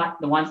all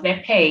want, the ones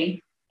that pay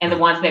and the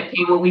ones that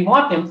pay what we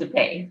want them to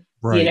pay.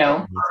 Right.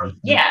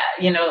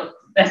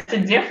 That's the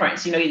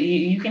difference.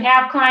 You can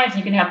have clients,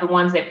 you can have the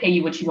ones that pay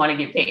you what you want to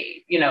get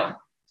paid,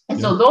 And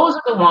so those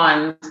are the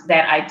ones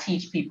that I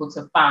teach people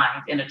to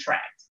find and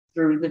attract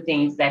through the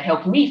things that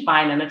help me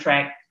find and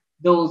attract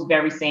those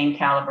very same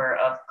caliber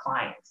of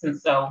clients. And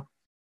so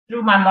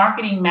through my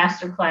marketing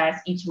masterclass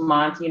each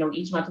month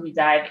we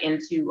dive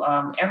into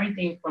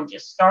everything from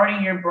just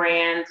starting your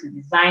brand to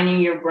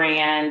designing your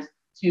brand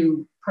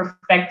to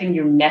perfecting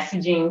your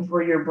messaging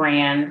for your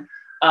brand,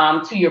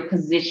 to your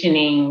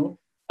positioning,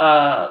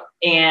 and,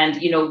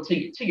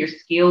 to your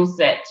skill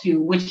set,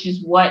 which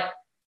is what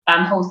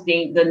I'm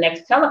hosting the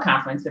next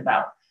teleconference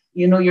about,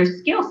 your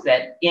skill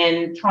set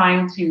in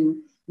trying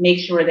to make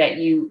sure that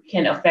you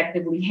can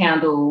effectively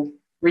handle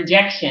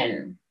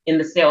rejection in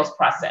the sales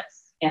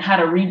process and how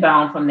to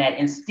rebound from that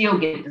and still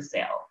get the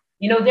sale.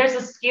 There's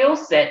a skill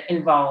set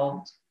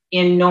involved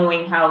in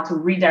knowing how to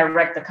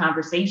redirect the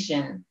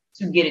conversation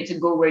to get it to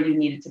go where you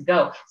need it to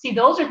go. See,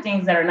 those are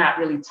things that are not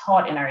really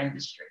taught in our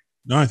industry.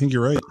 No, I think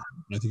you're right.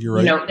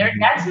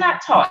 That's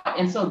not taught.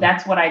 And so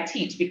that's what I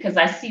teach, because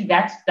I see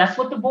that's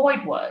what the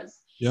void was.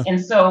 Yeah.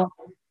 And so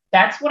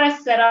that's what I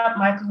set up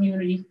my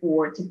community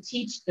for, to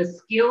teach the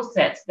skill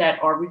sets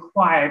that are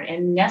required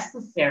and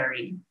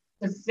necessary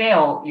to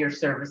sell your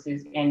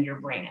services and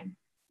your brand.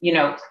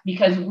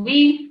 Because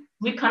we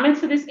come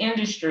into this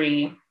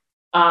industry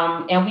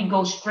and we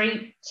go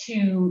straight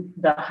to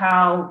the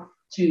how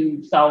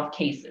to solve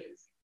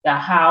cases, the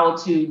how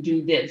to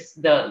do this,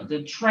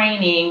 the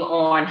training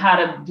on how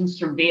to do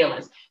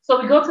surveillance.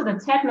 So we go to the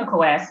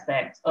technical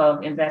aspect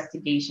of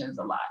investigations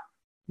a lot.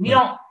 We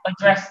don't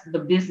address the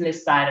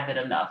business side of it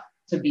enough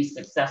to be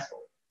successful,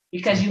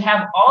 because you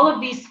have all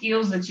of these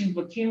skills that you've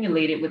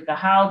accumulated with the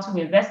how to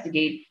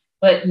investigate,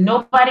 but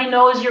nobody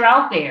knows you're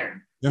out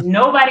there. Yep.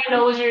 Nobody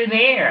knows you're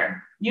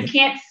there. You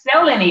can't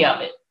sell any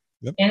of it.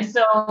 Yep. And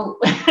so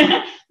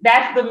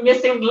that's the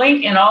missing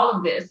link in all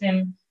of this.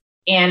 And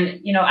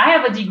I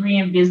have a degree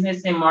in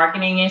business and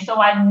marketing. And so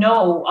I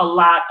know a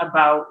lot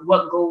about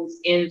what goes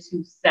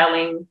into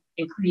selling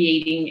and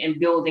creating and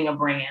building a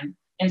brand.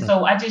 And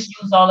so I just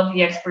use all of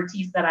the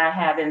expertise that I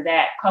have in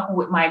that, coupled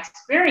with my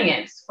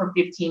experience for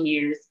 15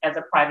 years as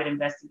a private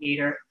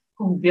investigator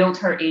who built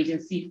her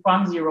agency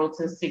from 0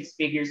 to 6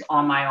 figures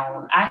on my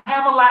own. I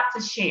have a lot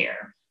to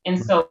share.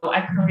 And so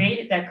I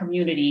created that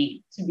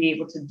community to be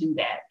able to do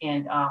that.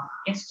 And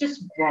it's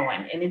just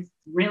growing. And it's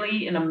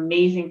really an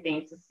amazing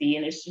thing to see.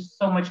 And it's just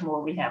so much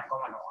more we have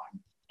going on.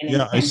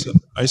 And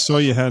I saw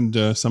you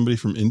had somebody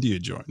from India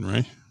join,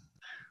 right?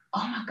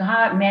 Oh my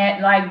God,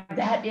 Matt, like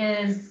that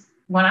is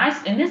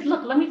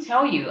let me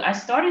tell you, I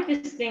started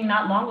this thing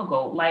not long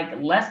ago, like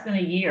less than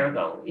a year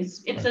ago.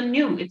 It's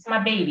my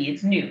baby,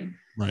 it's new.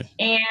 Right.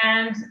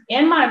 And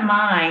in my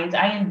mind,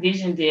 I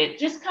envisioned it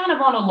just kind of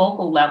on a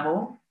local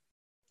level,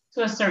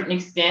 to a certain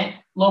extent,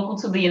 local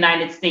to the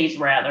United States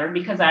rather,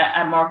 because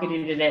I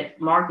marketed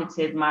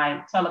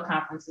my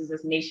teleconferences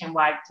as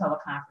nationwide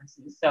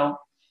teleconferences. So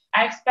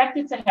I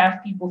expected to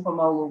have people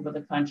from all over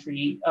the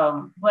country,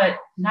 but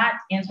not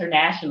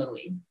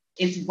internationally.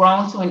 It's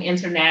grown to an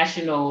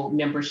international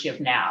membership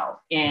now.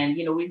 And,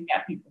 we've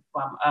got people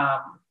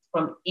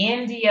from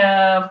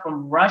India,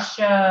 from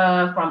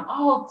Russia, from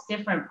all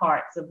different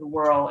parts of the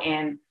world.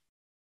 And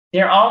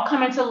they're all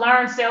coming to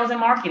learn sales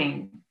and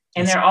marketing.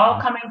 And they're all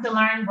coming to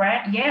learn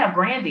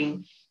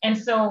branding. And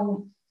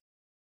so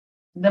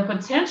the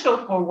potential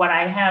for what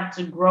I have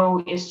to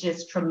grow is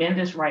just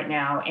tremendous right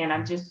now. And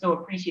I'm just so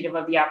appreciative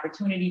of the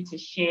opportunity to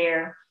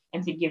share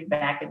and to give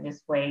back in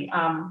this way.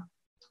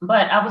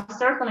 But I was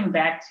circling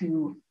back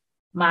to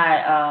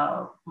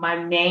my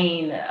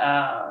main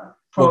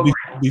program.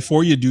 Well,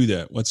 before you do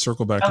that, let's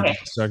circle back in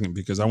just a second,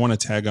 because I want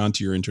to tag on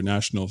to your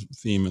international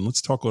theme, and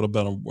let's talk a little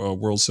about a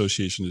World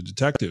Association of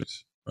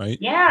Detectives, right?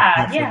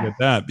 Yeah. Forget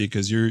that,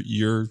 because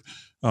you're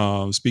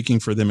speaking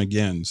for them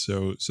again.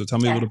 So tell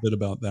me a little bit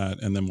about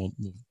that, and then we'll.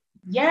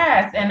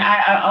 Yes, and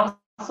I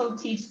also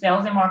teach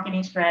sales and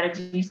marketing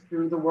strategies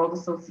through the World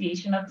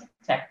Association of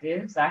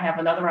Detectives. I have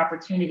another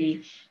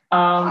opportunity.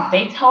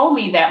 They told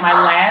me that my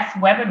last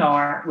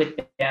webinar with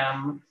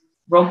them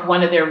broke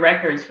one of their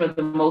records for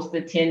the most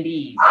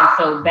attendees. And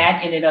so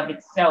that in and of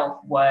itself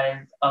was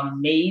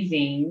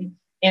amazing.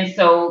 And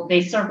so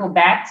they circled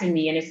back to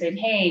me and they said,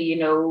 hey,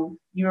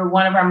 you're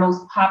one of our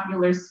most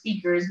popular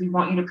speakers. We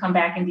want you to come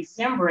back in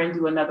December and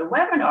do another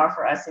webinar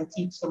for us and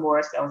teach some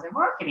more sales and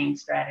marketing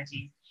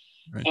strategies.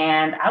 Right.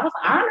 And I was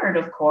honored,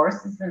 of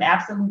course. It's an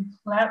absolute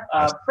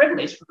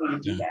privilege for me to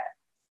do that.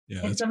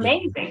 Yeah, it's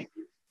amazing. Great.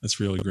 That's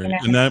really great.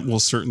 And that will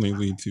certainly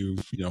lead to,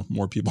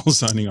 more people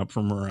signing up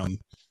from around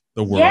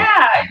the world.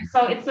 Yeah,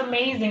 so it's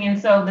amazing.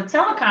 And so the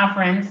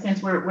teleconference,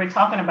 since we're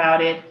talking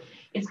about it,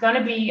 it's going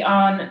to be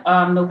on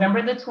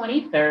November the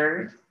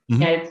 23rd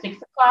at 6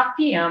 o'clock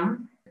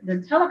p.m. The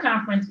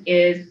teleconference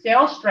is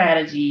sales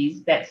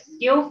strategies that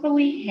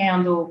skillfully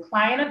handle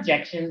client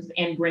objections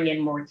and bring in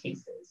more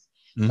cases.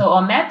 So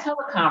on that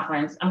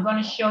teleconference, I'm going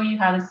to show you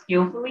how to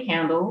skillfully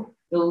handle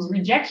those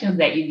rejections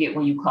that you get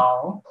when you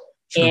call.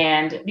 Sure.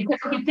 And because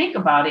if you think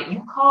about it,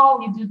 you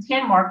do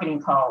 10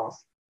 marketing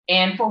calls,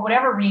 and for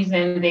whatever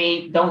reason,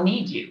 they don't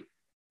need you.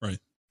 Right.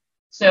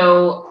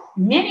 So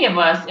many of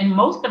us, and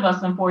most of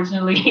us,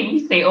 unfortunately,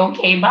 we say,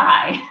 okay,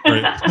 bye.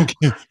 Right.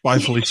 Okay. Bye,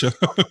 Felicia.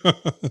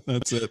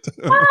 That's it.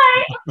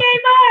 Bye. Okay,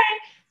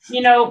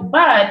 bye.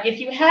 But if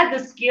you had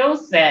the skill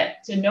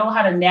set to know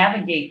how to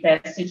navigate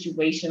that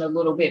situation a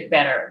little bit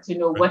better, to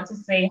know what to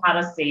say, how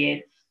to say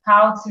it,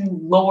 how to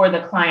lower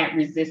the client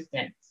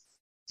resistance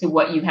to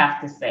what you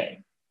have to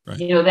say. Right.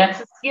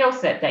 That's a skill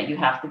set that you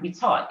have to be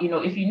taught.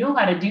 If you knew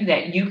how to do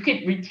that, you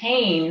could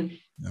retain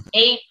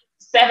 8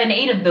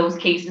 of those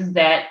cases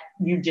that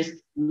you just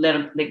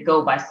let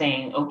go by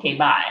saying, okay,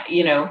 bye,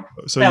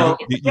 So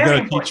you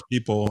got to teach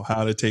people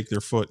how to take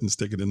their foot and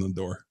stick it in the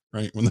door,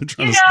 right? When they're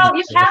trying you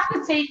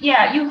have to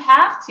you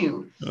have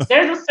to.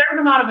 There's a certain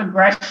amount of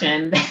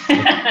aggression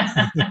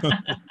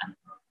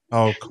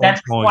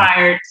that's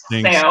required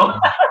to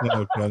sell.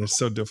 Oh God, it's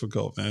so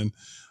difficult, man.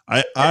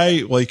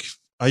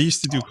 I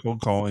used to do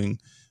cold calling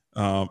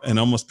and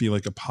almost be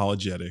like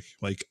apologetic.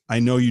 Like, I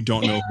know you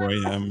don't know who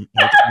I am.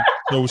 Like, I'm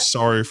so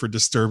sorry for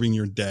disturbing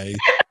your day,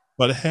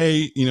 but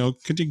hey,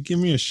 could you give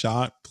me a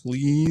shot,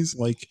 please?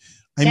 Like,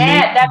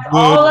 that's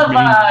all of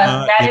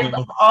us. That is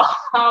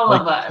all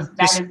of us.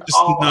 That is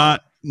all.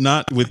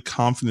 Not with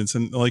confidence.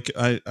 And like,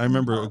 I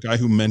remember a guy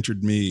who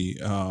mentored me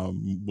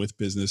with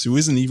business, who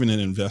isn't even an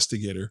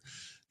investigator.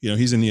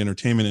 He's in the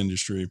entertainment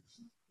industry.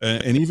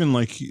 And even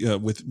like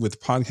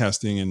with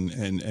podcasting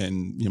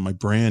and my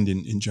brand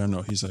in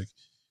general, he's like,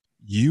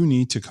 you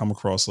need to come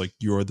across like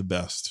you're the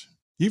best.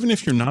 Even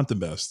if you're not the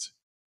best,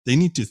 they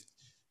need to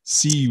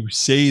see you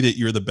say that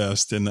you're the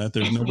best and that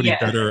there's nobody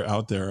better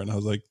out there. And I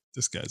was like,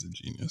 this guy's a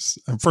genius.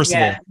 And first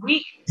of all,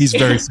 he's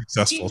very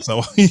successful.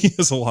 So he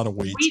has a lot of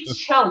weight. We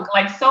choke,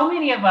 like so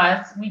many of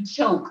us, we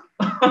choke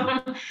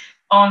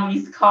on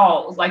these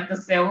calls, like the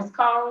sales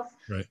calls.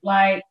 Right.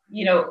 Like,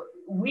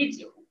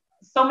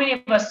 so many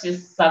of us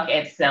just suck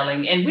at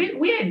selling, and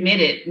we admit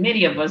it.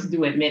 Many of us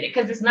do admit it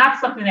because it's not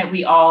something that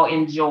we all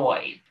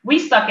enjoy. We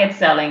suck at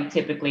selling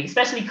typically,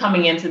 especially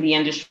coming into the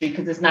industry,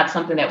 because it's not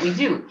something that we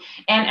do.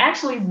 And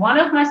actually, one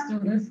of my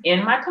students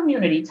in my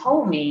community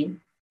told me,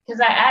 because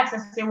I asked, I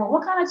said, well,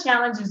 what kind of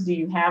challenges do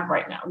you have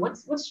right now?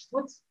 What's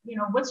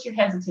your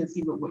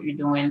hesitancy with what you're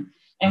doing?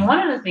 And one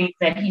of the things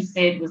that he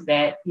said was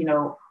that,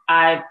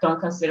 I don't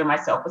consider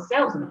myself a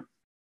salesman.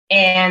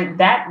 And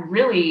that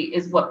really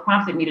is what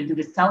prompted me to do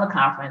this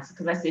teleconference,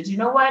 because I said, you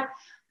know what?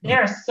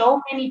 There are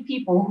so many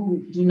people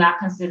who do not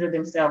consider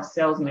themselves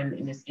salesmen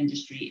in this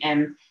industry.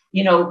 And,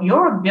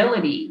 your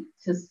ability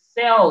to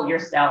sell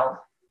yourself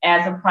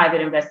as a private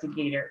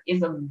investigator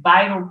is a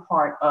vital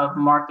part of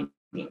marketing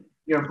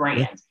your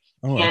brand.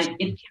 Oh, and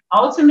it can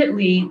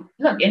ultimately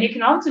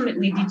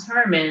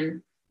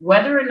determine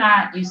whether or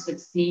not you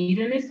succeed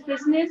in this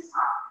business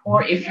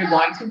or if you're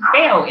going to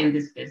fail in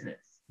this business.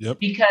 Yep.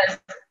 Because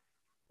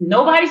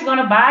nobody's going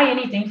to buy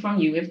anything from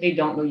you if they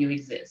don't know you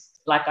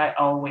exist, like I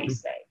always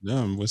say.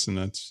 Yeah, listen,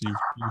 you've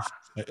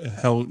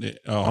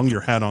hung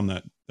your hat on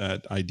that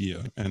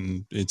idea,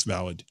 and it's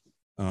valid.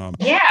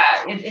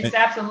 It's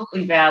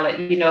absolutely valid,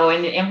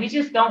 and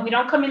we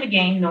don't come in the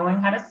game knowing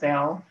how to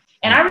sell.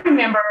 And I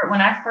remember when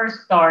I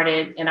first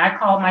started, and I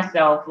called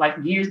myself like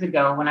years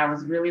ago when I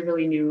was really,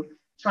 really new,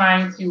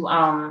 trying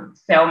to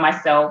sell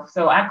myself.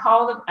 So I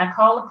call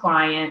a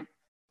client,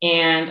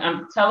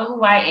 and tell her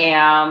who I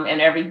am and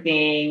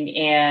everything.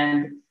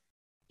 And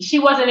she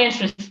wasn't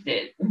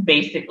interested,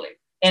 basically.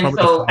 And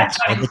so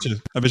I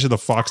bet you the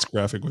Fox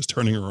graphic was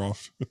turning her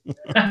off.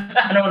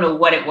 I don't know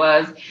what it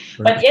was.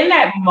 Right. But in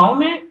that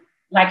moment,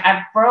 like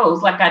I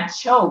froze, like I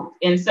choked.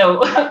 And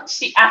so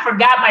I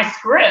forgot my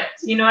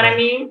script, you know what I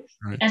mean?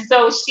 Right. And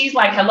so she's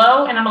like,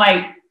 hello. And I'm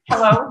like,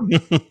 hello.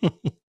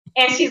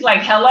 And she's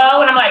like,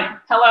 hello. And I'm like,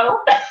 hello.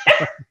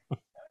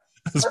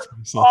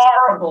 That's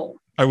horrible.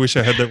 I wish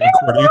I had that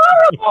recording.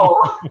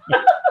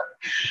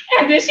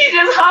 And then she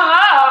just hung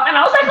up, and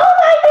I was like, oh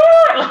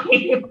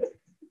my God.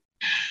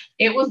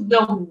 It was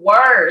the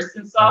worst.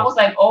 And so I was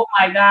like, oh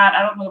my God,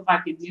 I don't know if I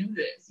could do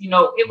this.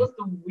 It was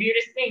the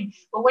weirdest thing.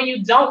 But when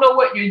you don't know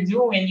what you're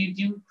doing, you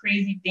do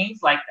crazy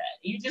things like that.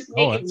 You just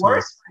make it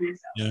worse for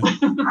yourself.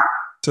 Yeah.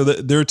 So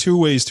there are two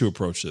ways to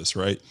approach this,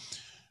 right?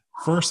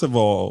 First of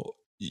all,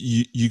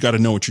 you got to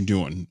know what you're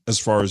doing as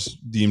far as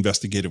the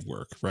investigative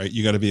work, right?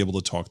 You got to be able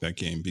to talk that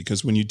game,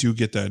 because when you do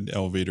get that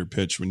elevator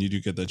pitch, when you do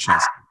get that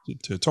chance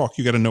to talk,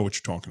 you got to know what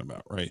you're talking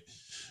about, right?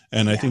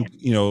 And I think,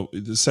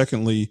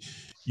 secondly,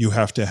 you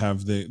have to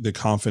have the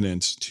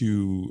confidence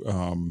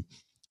to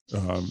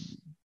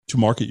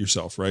market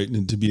yourself, right?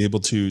 And to be able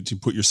to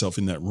put yourself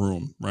in that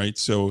room, right?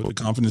 So the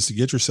confidence to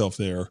get yourself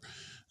there,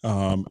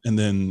 and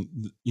then,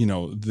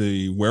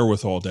 the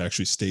wherewithal to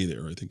actually stay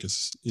there, I think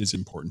is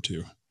important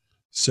too.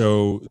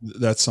 So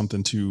that's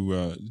something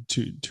to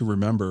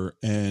remember.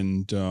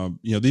 And,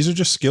 these are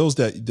just skills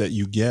that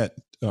you get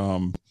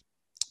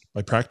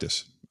by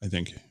practice, I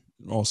think.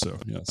 Also,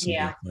 it's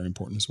very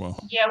important as well.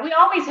 Yeah, we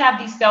always have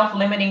these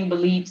self-limiting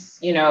beliefs,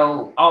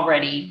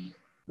 already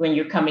when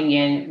you're coming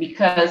in,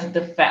 because of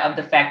the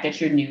fact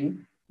that you're new,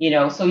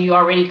 so you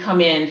already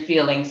come in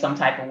feeling some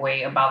type of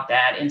way about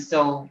that. And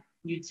so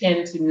you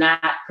tend to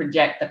not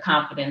project the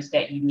confidence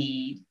that you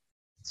need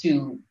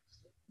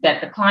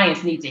that the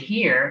clients need to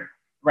hear,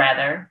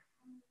 rather,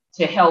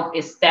 to help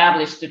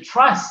establish the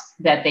trust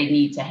that they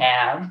need to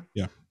have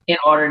in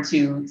order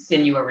to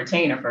send you a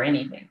retainer for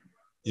anything.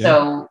 Yeah.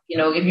 So,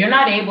 if you're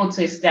not able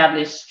to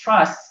establish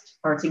trust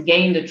or to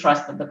gain the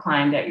trust of the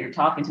client that you're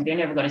talking to, they're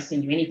never going to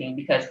send you anything.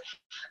 Because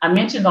I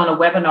mentioned on a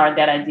webinar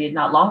that I did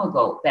not long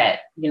ago that,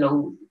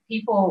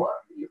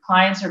 your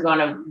clients are going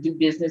to do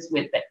business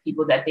with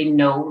people that they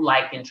know,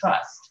 like, and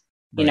trust.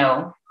 Right.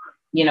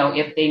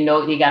 If they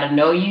know, they got to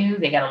know you,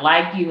 they got to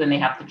like you, and they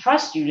have to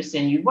trust you to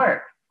send you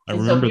work. I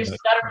remember that.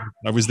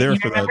 I was there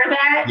for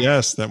that.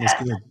 Yes, that was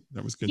good.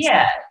 That was good.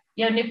 Yeah. Stuff.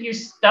 Yeah, and if you're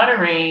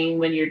stuttering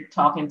when you're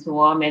talking to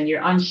them and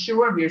you're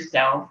unsure of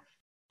yourself,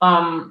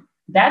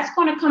 that's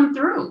going to come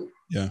through.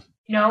 Yeah.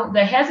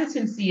 The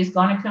hesitancy is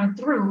going to come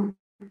through,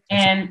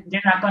 and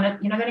you're not going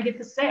to get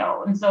the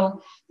sale. And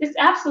so it's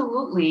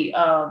absolutely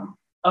a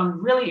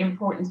really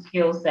important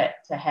skill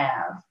set to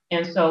have.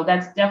 And so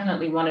that's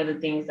definitely one of the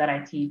things that I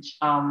teach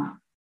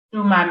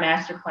through my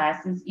master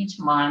classes each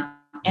month,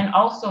 and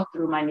also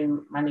through my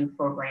new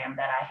program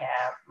that I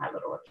have, my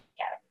little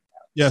academy.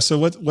 Yeah, so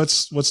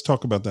let's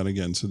talk about that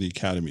again. So the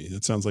academy,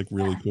 that sounds like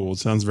really cool. It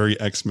sounds very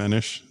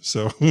X-Men-ish.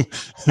 So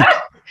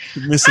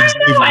Miss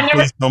Xavier, I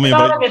never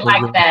thought of it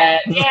like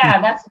that.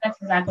 Yeah, that's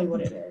exactly what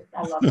it is.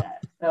 I love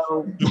that.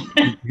 So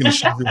you're gonna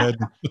shave your head.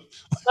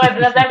 So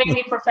does that make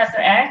me Professor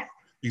X?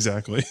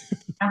 Exactly.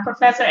 I'm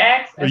Professor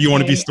X. Or you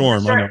want to be Okay, I'm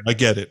Storm. I know. sure. I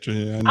get it.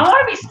 I I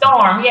want to be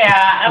Storm.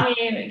 Yeah. I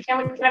mean,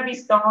 can I be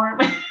Storm?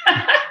 You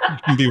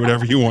can be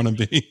whatever you want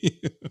to be.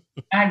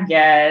 I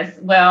guess.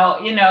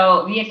 Well,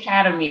 the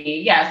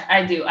academy. Yes,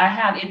 I do. I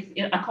have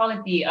I call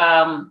it the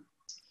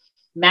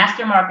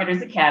Master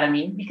Marketers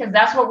Academy, because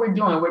that's what we're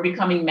doing. We're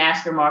becoming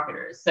master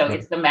marketers. So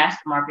it's the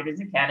Master Marketers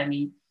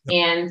Academy.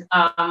 Yep.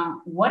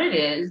 And what it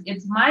is,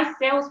 it's my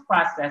sales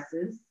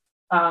processes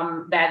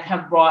that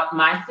have brought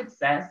my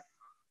success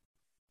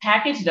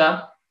packaged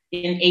up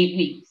in 8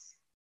 weeks.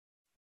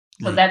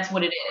 So that's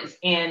what it is.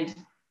 And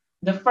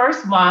the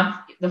first month,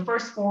 the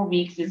first 4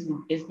 weeks is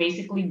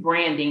basically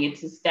branding.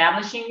 It's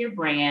establishing your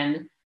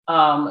brand,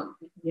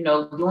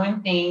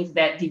 doing things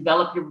that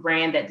develop your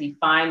brand, that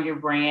define your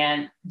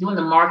brand, doing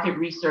the market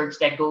research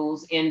that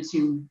goes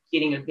into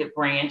getting a good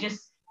brand,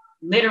 just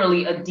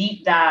literally a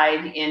deep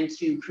dive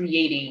into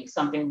creating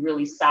something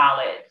really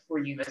solid for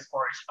you as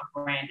far as a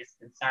brand is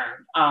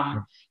concerned.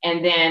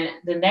 And then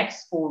the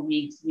next 4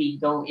 weeks, we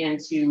go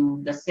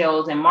into the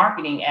sales and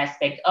marketing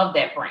aspect of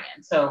that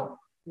brand. So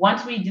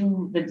once we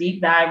do the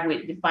deep dive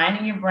with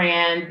defining your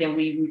brand, then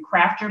we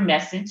craft your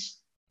message,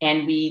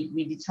 and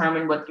we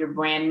determine what your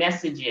brand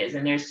message is.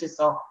 And there's just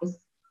for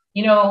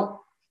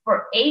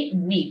 8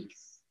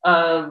 weeks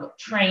of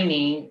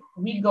training,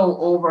 we go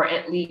over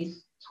at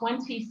least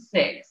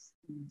 26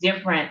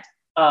 different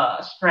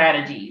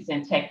strategies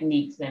and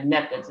techniques and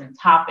methods and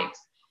topics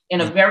in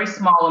a very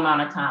small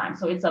amount of time.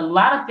 So it's a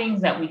lot of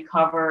things that we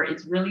cover.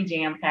 It's really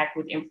jam-packed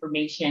with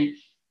information.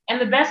 And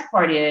the best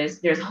part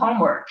is there's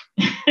homework.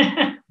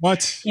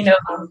 What?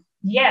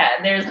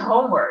 Yeah, there's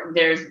homework.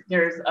 There's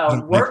a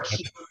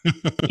worksheet.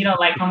 You don't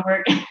like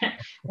homework?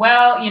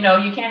 Well, you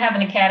can't have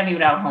an academy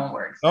without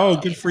homework. So,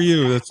 good for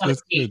you. That's good.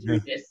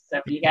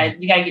 So you gotta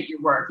get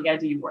your work. You gotta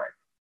do your work.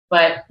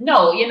 But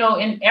no,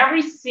 in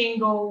every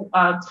single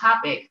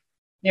topic,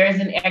 there is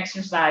an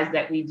exercise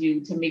that we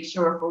do to make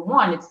sure, for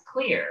one, it's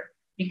clear,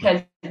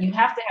 because you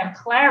have to have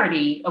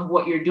clarity of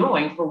what you're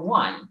doing, for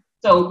one.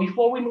 So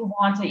before we move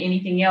on to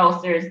anything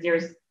else,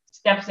 there's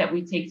steps that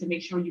we take to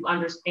make sure you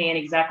understand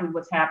exactly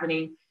what's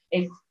happening.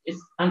 It's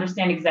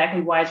understand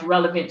exactly why it's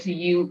relevant to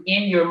you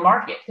in your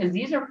market, because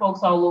these are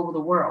folks all over the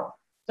world.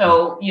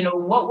 So,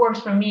 what works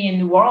for me in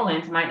New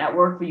Orleans might not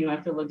work for you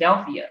in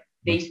Philadelphia,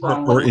 based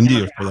on or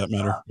India, for that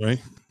matter,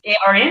 right?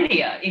 Or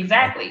India,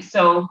 exactly.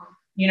 So,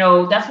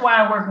 that's why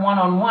I work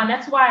one-on-one.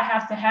 That's why I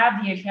have to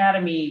have the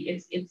academy.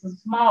 It's a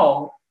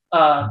small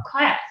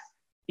class,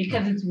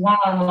 because it's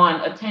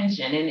one-on-one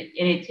attention, and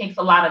it takes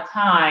a lot of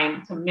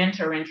time to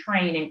mentor and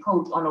train and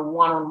coach on a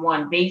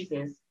one-on-one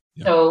basis.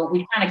 Yeah. So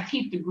we kind of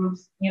keep the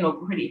groups,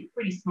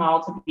 pretty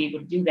small to be able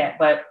to do that.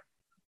 But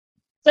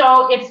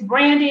so it's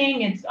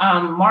branding, it's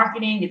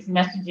marketing, it's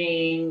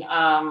messaging,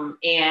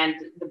 and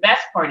the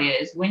best part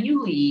is, when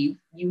you leave,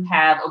 you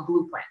have a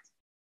blueprint.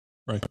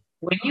 Right.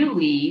 When you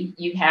leave,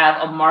 you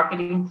have a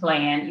marketing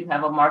plan, you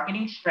have a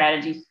marketing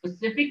strategy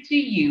specific to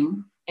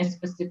you and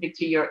specific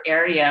to your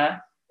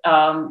area.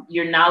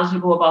 You're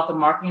knowledgeable about the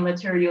marketing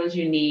materials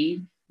you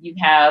need. You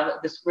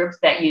have the scripts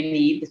that you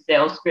need, the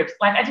sales scripts.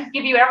 Like, I just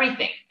give you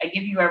everything. I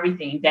give you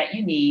everything that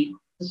you need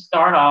to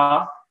start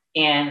off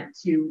and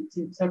to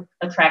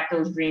attract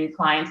those dream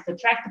clients, to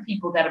attract the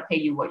people that'll pay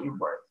you what you're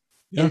worth.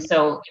 Yeah. And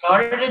so in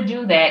order to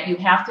do that, you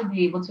have to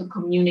be able to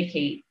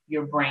communicate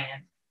your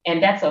brand.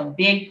 And that's a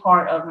big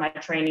part of my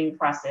training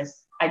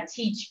process. I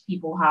teach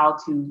people how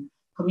to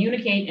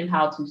communicate and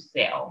how to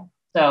sell.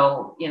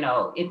 So,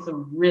 it's a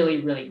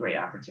really, really great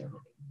opportunity.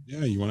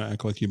 Yeah, you want to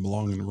act like you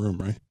belong in the room,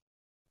 right?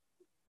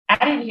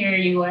 I didn't hear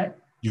you. What?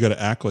 You got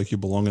to act like you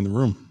belong in the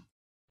room.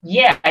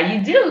 Yeah,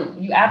 you do.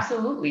 You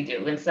absolutely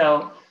do. And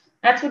so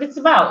that's what it's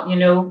about,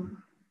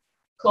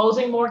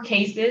 closing more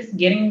cases,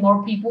 getting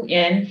more people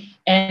in,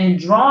 and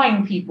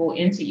drawing people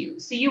into you.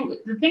 See,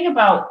 the thing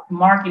about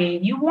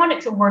marketing, you want it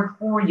to work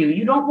for you.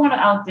 You don't want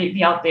to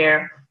be out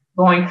there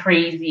going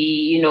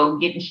crazy,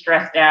 getting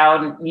stressed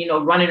out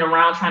and, running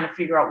around trying to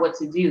figure out what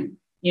to do.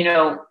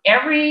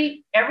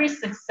 Every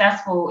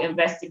successful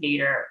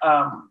investigator,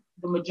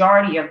 the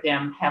majority of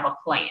them have a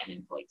plan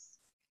in place.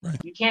 Right.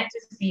 You can't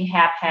just be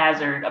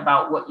haphazard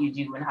about what you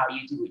do and how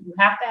you do it. You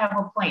have to have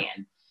a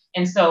plan.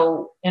 And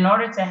so in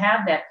order to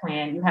have that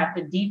plan, you have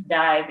to deep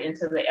dive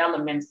into the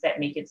elements that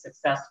make it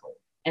successful.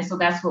 And so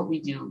that's what we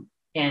do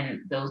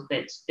in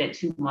that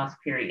 2 month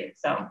period.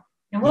 So,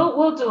 and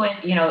we'll do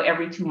it,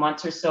 every 2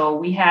 months or so.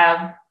 We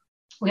have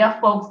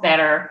folks that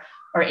are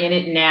in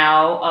it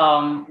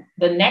now.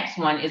 The next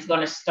one is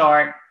going to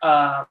start.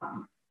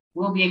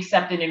 We'll be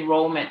accepting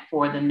enrollment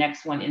for the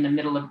next one in the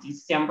middle of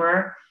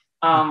December.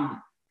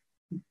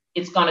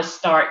 It's going to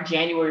start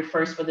January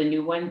 1st for the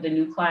new one, the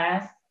new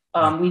class.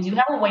 We do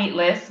have a wait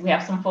list. We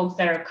have some folks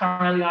that are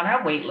currently on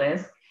our wait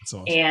list. That's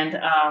awesome. And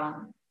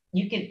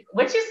you could,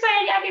 what you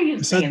saying? I hear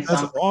you saying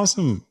something. That's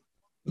awesome.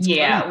 That's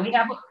yeah, great. we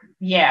have a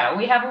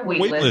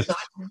wait list. So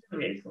it's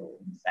really cool.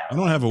 So, I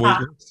don't have a wait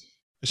list.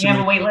 You have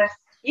a wait list?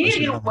 You need to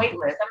get a wait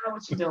list. I don't know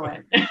what you're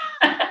doing.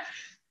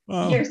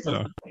 Well,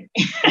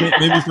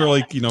 maybe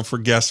for for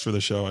guests for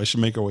the show, I should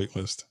make a wait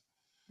list.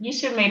 You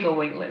should make a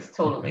wait list,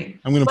 totally.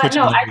 I'm going to But put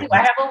you no, on I the do. wait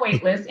I list. have a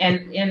wait list,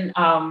 and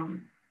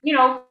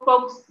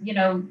folks,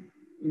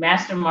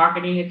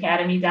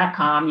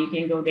 mastermarketingacademy.com. You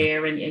can go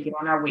there and get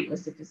on our wait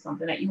list if it's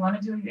something that you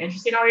want to do, you're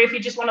interested, or if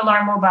you just want to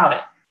learn more about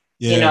it.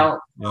 Yeah. Yeah.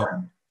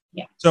 Or,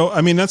 yeah. So,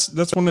 I mean, that's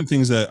one of the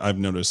things that I've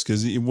noticed,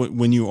 because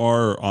when you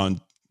are on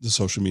the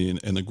social media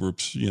and the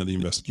groups, the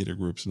investigator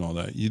groups and all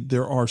that,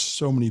 there are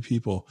so many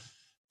people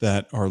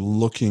that are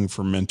looking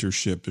for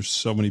mentorship. There's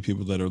so many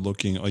people that are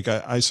looking, like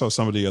I saw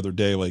somebody the other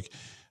day, like,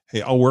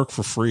 hey, I'll work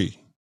for free.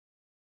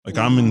 Like,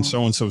 I'm in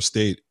so-and-so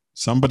state.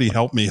 Somebody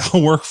help me.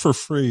 I'll work for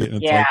free. And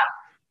it's like,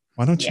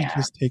 why don't you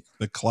just take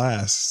the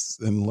class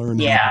and learn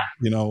how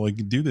to,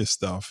 like, do this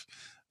stuff?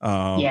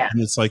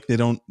 And it's like, they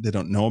don't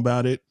know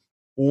about it,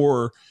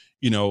 or,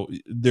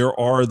 there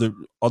are the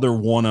other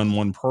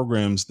one-on-one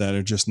programs that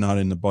are just not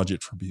in the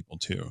budget for people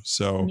too.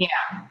 So,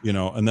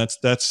 and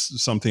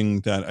that's something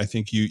that I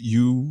think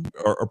you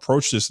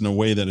approach this in a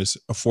way that is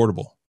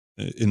affordable,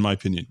 in my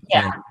opinion.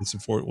 It's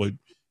affordable.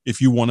 If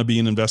you want to be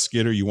an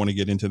investigator, you want to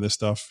get into this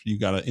stuff, you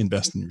got to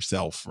invest in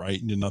yourself,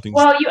 right?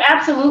 Well, you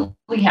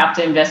absolutely have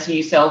to invest in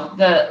yourself.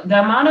 The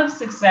amount of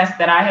success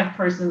that I have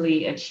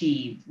personally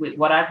achieved with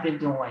what I've been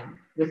doing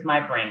with my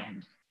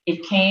brand,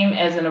 it came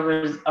as a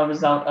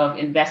result of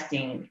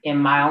investing in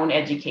my own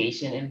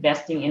education,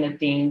 investing in the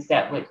things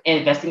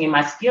investing in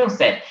my skill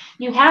set.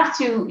 You have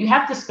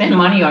to spend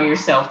money on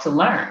yourself to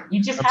learn.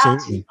 You just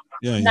have to.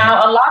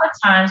 Now, a lot of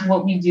times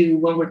what we do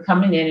when we're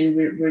coming in and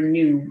we're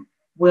new,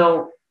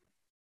 we'll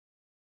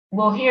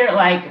hear,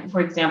 like,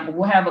 for example,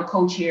 we'll have a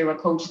coach here, a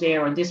coach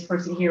there, or this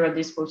person here, or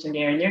this person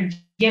there, and they're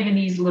giving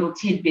these little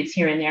tidbits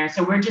here and there.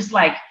 So we're just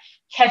like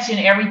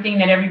catching everything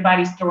that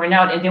everybody's throwing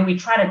out, and then we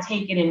try to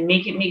take it and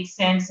make it make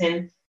sense.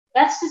 And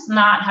that's just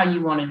not how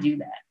you want to do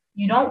that.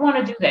 You don't want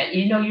to do that.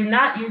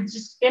 You're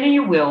just spinning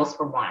your wheels,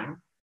 for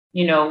one.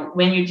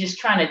 When you're just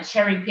trying to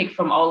cherry pick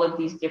from all of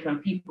these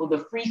different people, the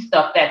free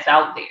stuff that's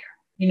out there.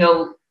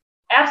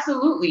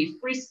 Absolutely,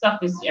 free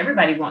stuff is,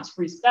 everybody wants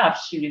free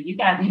stuff. Shoot, if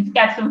you've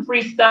got some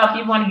free stuff,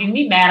 you want to get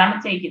me mad, I'm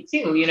gonna take it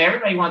too.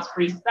 Everybody wants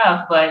free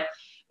stuff, but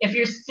if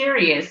you're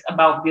serious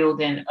about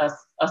building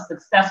a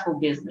successful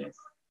business,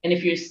 and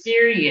if you're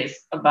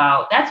serious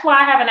about, that's why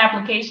I have an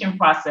application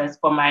process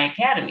for my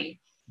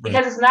academy,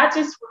 because it's not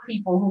just for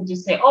people who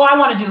just say, oh, I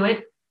want to do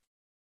it.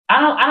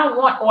 I don't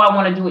want, oh, I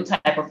want to do it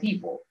type of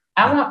people.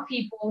 I want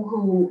people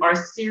who are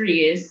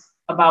serious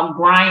about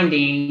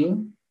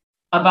grinding,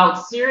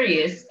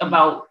 serious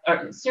about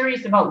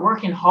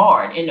working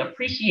hard and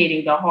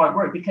appreciating the hard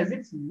work, because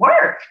it's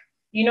work.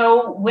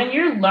 When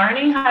you're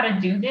learning how to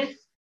do this,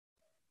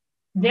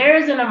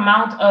 there's an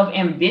amount of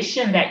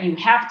ambition that you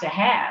have to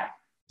have.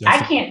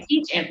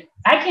 Definitely.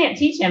 I can't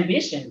teach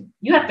ambition.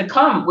 You have to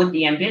come with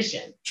the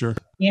ambition. Sure.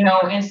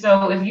 And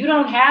so if you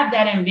don't have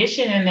that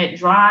ambition and that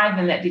drive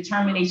and that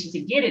determination to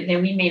get it,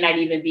 then we may not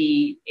even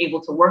be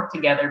able to work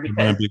together, because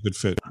it might be a good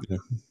fit.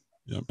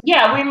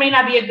 Yeah, we may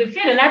not be a good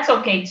fit, and that's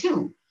okay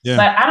too. Yeah.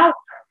 But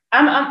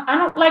I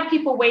don't like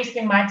people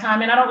wasting my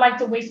time, and I don't like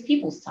to waste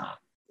people's time.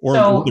 Or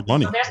the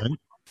money. Right?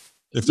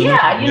 You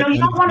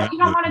don't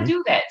want to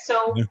do that.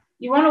 So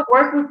you want to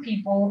work with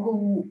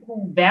people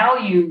who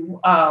value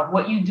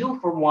what you do,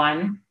 for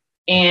one,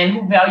 and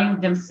who value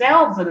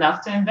themselves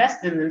enough to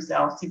invest in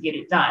themselves to get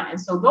it done. And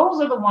so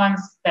those are the ones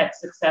that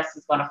success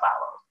is going to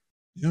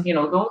follow. Yeah.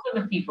 Those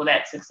are the people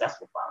that success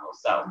will follow.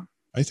 So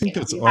I think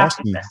that's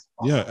awesome.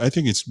 Yeah, I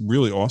think it's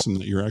really awesome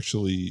that you're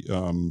actually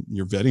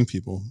you're vetting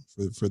people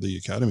for the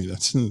academy.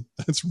 That's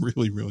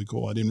really, really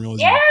cool. I didn't realize.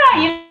 Yeah,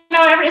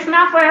 it's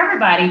not for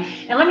everybody.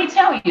 And let me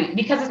tell you,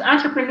 because it's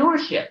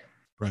entrepreneurship.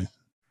 Right.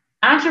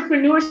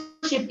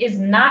 Entrepreneurship is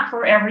not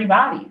for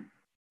everybody.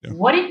 Yeah.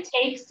 What it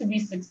takes to be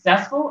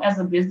successful as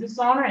a business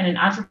owner and an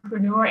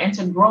entrepreneur, and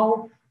to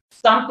grow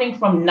something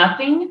from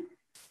nothing,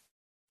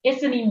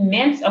 it's an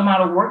immense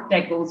amount of work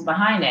that goes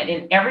behind that,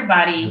 and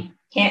everybody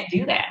can't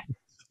do that.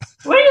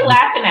 What are you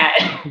laughing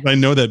at? I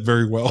know that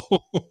very well.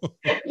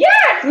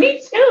 Yes,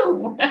 me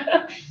too.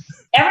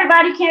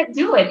 Everybody can't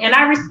do it. And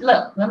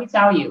look, let me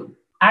tell you,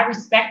 I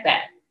respect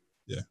that.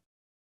 Yeah.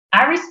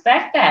 I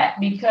respect that,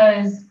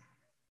 because,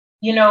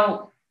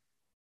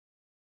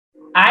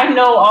 I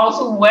know all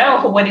too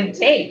well what it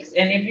takes.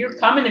 And if you're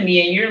coming to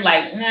me and you're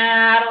like,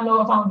 nah, I don't know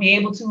if I'm gonna be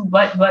able to,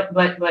 but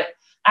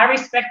I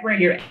respect where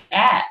you're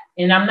at.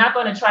 And I'm not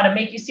going to try to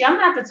make you see, I'm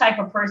not the type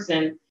of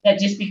person that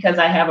just because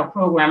I have a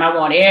program, I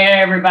want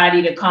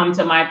everybody to come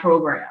to my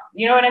program.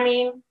 You know what I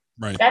mean?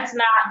 Right. That's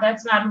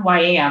not who I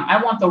am.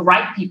 I want the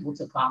right people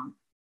to come.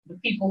 The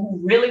people who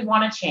really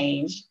want to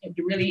change, the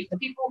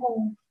people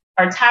who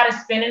are tired of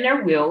spinning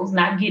their wheels,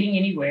 not getting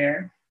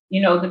anywhere.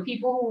 The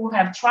people who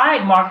have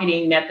tried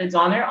marketing methods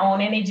on their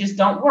own and they just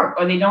don't work,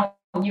 or they don't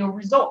yield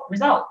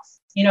results.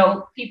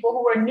 People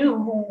who are new,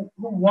 who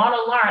want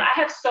to learn. I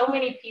have so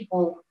many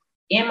people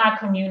in my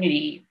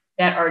community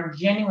that are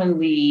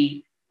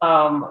genuinely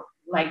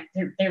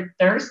they're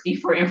thirsty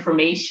for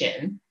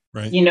information.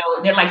 Right.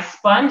 They're like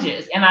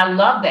sponges. And I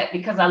love that,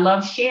 because I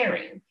love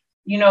sharing,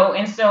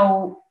 and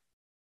so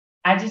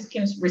I just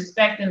can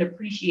respect and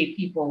appreciate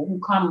people who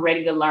come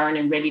ready to learn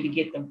and ready to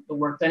get the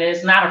work done. And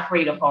it's not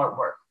afraid of hard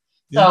work.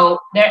 Yeah. So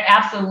there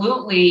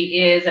absolutely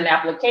is an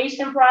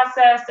application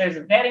process. There's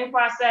a vetting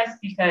process,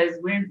 because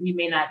we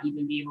may not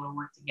even be able to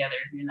work together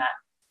if you're not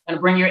going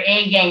to bring your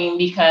A game,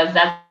 because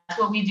that's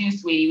what we do,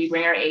 sweetie. We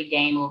bring our A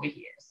game over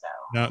here.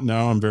 So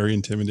now I'm very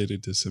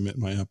intimidated to submit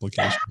my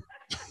application.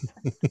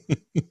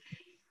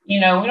 We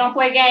don't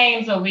play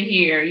games over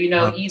here.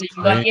 Either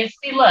you're going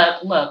to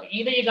look,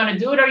 either you're going to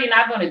do it or you're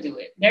not going to do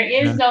it. There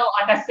is no,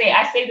 like I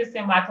say this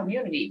in my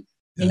community,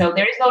 there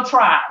is no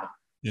try.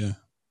 Yeah.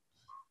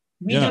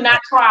 We do not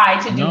try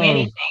to do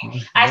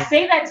anything. I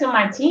say that to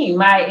my team,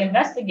 my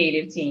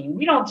investigative team.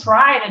 We don't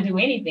try to do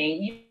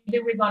anything.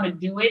 Either we're going to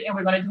do it, and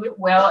we're going to do it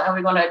well, and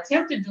we're going to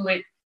attempt to do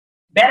it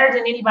better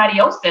than anybody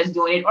else that's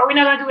doing it, or we're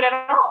not going to do it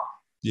at all.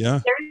 Yeah.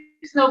 There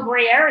is no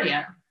gray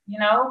area.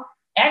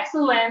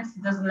 Excellence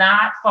does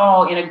not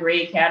fall in a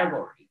gray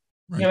category.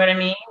 Right. You know what I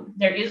mean?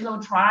 There is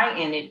no try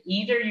in it.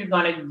 Either you're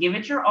going to give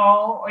it your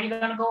all, or you're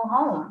going to go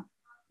home.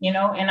 And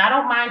I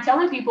don't mind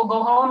telling people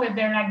go home if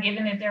they're not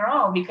giving it their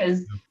all,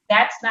 because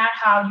that's not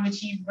how you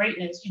achieve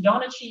greatness. You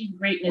don't achieve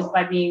greatness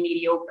by being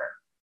mediocre.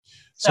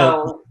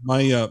 So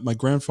my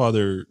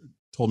grandfather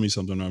told me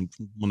something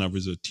when I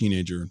was a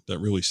teenager that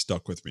really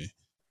stuck with me.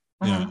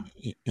 Yeah,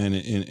 and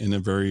in a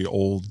very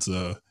old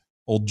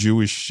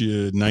Jewish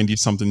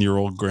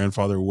 90-something-year-old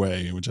grandfather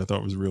way, which I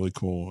thought was really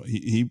cool.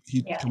 He'd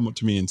come up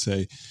to me and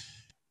say,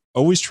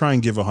 "Always try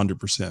and give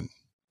 100%."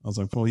 I was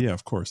like, "Well, yeah,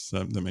 of course,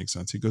 that makes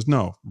sense." He goes,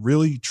 "No,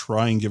 really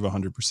try and give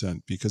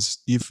 100%, because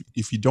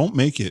if you don't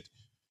make it,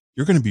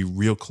 you're going to be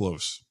real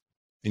close.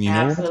 And you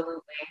know what?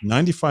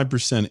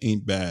 95%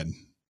 ain't bad."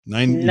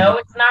 No,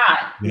 it's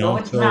not. No,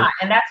 it's not.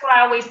 And that's what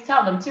I always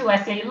tell them too.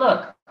 I say,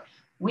 look,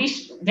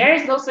 there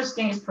is no such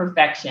thing as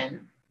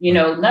perfection.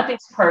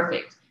 Nothing's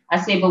perfect. I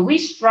say, but we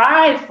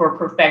strive for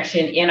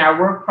perfection in our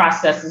work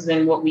processes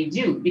and what we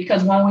do,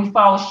 because when we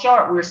fall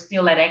short, we're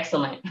still at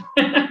excellent.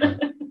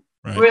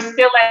 Right. We're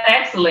still at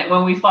excellent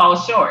when we fall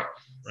short.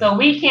 Right. So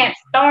we can't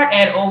start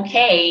at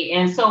okay.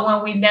 And so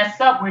when we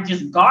mess up, we're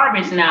just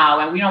garbage now,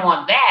 and we don't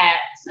want that.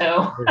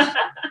 So,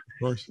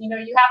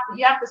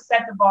 you have to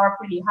set the bar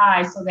pretty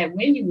high, so that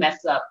when you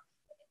mess up,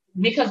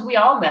 because we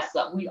all mess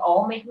up, we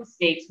all make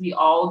mistakes, we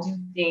all do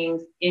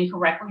things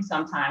incorrectly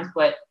sometimes,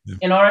 but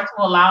in order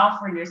to allow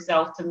for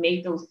yourself to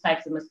make those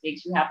types of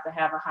mistakes, you have to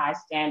have a high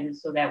standard,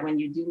 so that when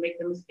you do make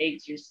the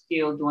mistakes, you're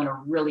still doing a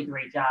really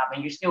great job,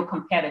 and you're still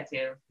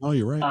competitive. Oh,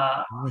 you're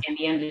right. In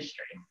the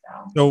industry.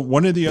 So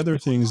one of the other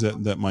things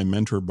that my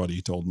mentor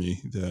buddy told me,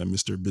 the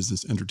Mr.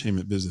 Business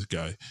Entertainment Business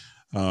guy,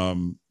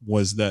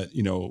 was that,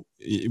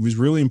 it was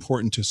really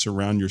important to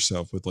surround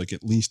yourself with like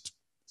at least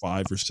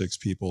 5 or 6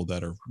 people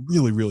that are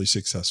really, really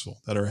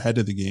successful, that are ahead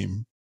of the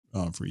game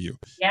for you.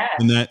 Yeah.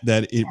 And that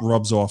it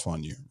rubs off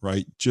on you,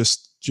 right?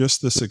 Just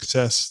the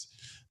success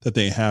that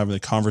they have, the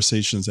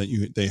conversations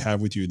that they have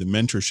with you, the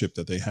mentorship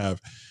that they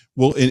have,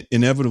 will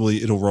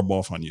inevitably it'll rub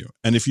off on you.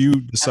 And if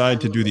you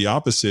decide to do the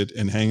opposite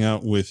and hang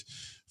out with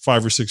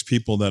 5 or 6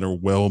 people that are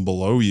well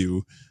below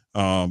you,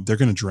 they're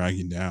going to drag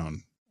you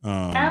down.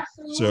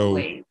 Absolutely.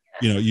 So,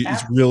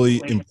 it's really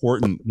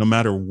important, no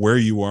matter where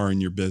you are in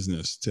your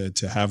business,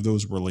 to have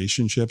those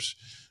relationships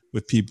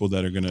with people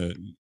that are going to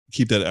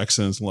keep that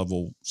excellence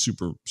level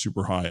super,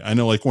 super high. I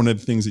know, like, one of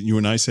the things that you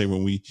and I say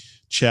when we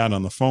chat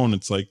on the phone,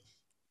 it's like,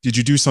 did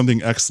you do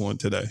something excellent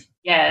today?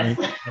 Yes.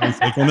 Right? It's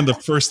like one of the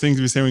first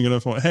things we say when we get on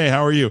the phone. Hey,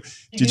 how are you?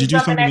 Did you do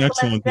something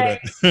excellent today?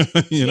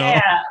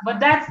 Yeah, but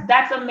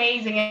that's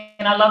amazing.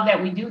 And I love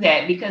that we do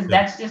that, because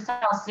that's just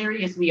how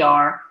serious we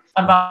are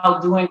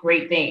about doing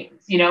great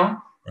things,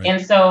 Right.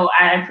 And so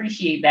I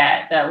appreciate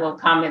that little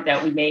comment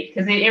that we make,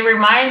 because it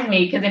reminds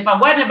me, because if I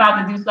wasn't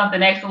about to do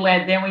something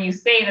excellent, then when you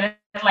say that,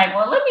 it's like,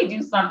 well, let me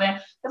do something,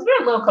 because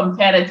we're a little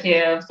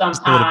competitive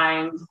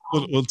sometimes.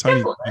 Just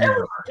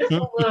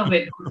a little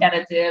bit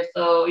competitive.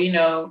 So,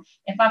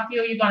 if I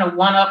feel you're going to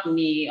one-up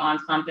me on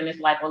something,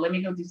 it's like, well, let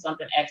me go do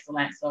something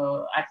excellent,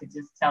 so I could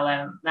just tell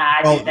them,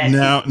 I did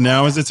that.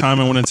 Now is the time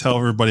I want to tell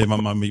everybody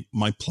about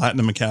my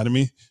Platinum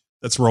Academy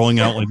that's rolling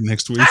out like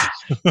next week.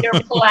 Your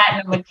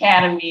Platinum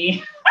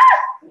Academy.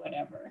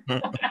 Whatever.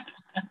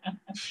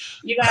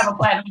 You're going to have a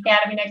Platinum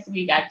Academy next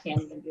week? I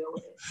can't even deal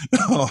with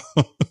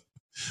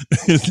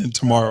it.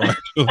 Tomorrow,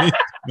 actually.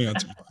 Yeah,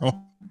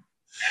 tomorrow.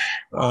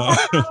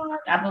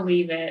 I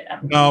believe it.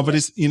 But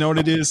it's, what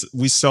it is?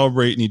 We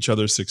celebrate in each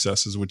other's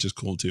successes, which is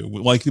cool too.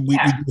 Like we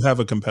do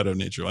have a competitive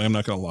nature. Like, I'm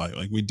not going to lie.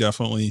 Like, we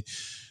definitely,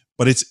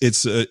 but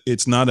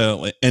it's not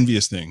a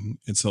envious thing.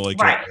 It's a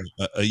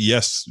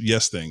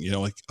yes thing,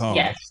 like, oh,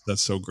 yes.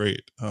 That's so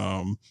great.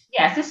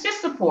 Yes, it's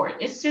just support.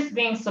 It's just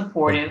being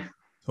supportive.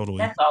 Totally.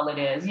 That's all it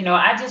is.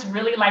 I just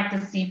really like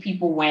to see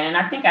people win. And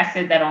I think I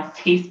said that on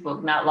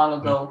Facebook not long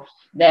ago,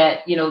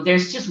 that,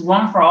 there's just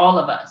room for all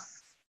of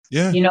us.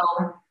 Yeah.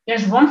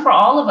 There's room for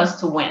all of us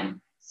to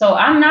win. So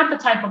I'm not the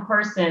type of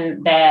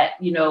person that,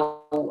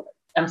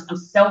 I'm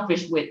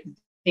selfish with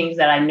things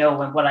that I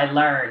know and what I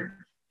learned.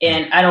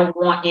 And I don't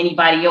want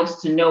anybody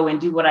else to know and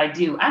do what I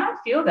do. I don't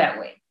feel that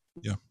way.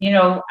 Yeah. You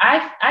know,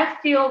 I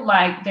feel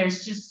like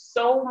there's just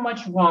so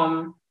much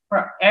room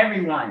for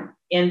everyone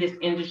in this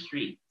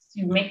industry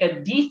to make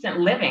a decent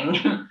living,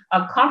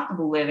 a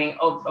comfortable living,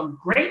 a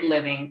great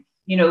living,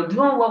 you know,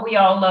 doing what we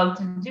all love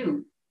to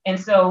do. And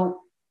so,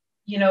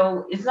 you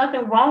know, it's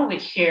nothing wrong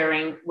with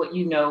sharing what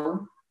you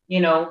know. You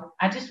know,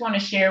 I just want to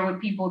share with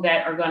people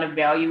that are going to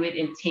value it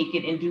and take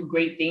it and do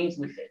great things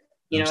with it.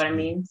 You know what I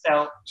mean?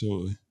 So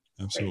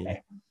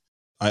absolutely.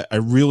 I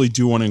really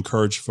do want to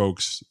encourage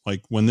folks,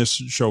 like when this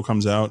show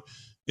comes out,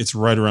 it's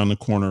right around the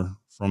corner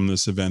from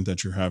this event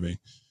that you're having.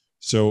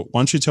 So why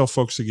don't you tell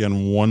folks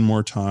again one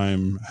more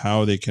time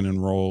how they can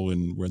enroll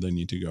and where they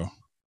need to go?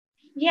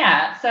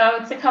 Yeah, so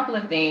it's a couple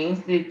of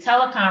things. The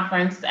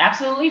teleconference,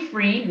 absolutely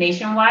free,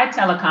 nationwide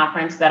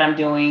teleconference that I'm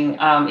doing.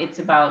 It's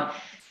about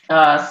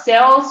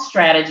sales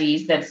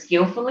strategies that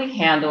skillfully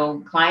handle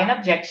client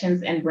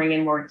objections and bring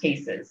in more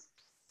cases.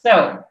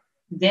 So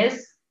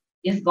this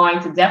is going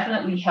to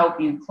definitely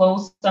help you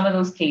close some of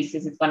those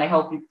cases. It's going to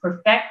help you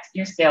perfect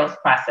your sales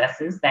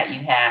processes that you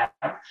have.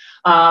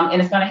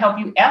 And it's going to help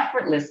you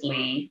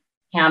effortlessly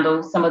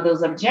handle some of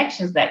those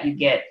objections that you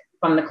get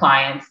from the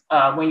clients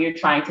when you're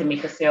trying to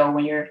make a sale,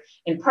 when you're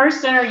in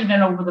person or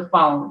even over the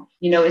phone.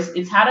 You know,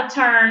 it's how to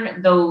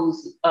turn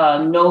those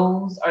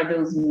no's or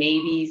those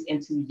maybes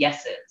into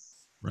yeses.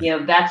 Right. You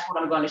know, that's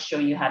what I'm going to show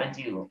you how to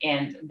do.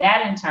 And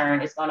that in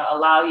turn is going to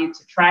allow you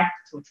to attract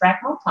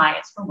more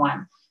clients, for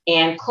one,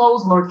 and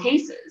close more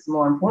cases,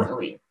 more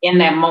importantly, in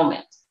that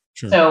moment.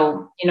 Sure.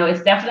 So, you know,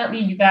 it's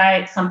definitely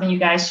something you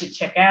guys should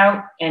check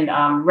out and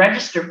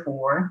register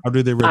for. How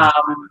do they register?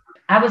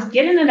 I was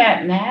getting to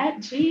that,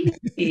 Matt. Geez.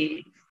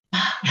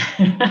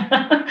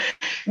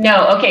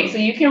 No, okay. So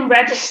you can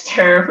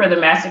register for the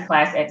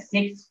masterclass at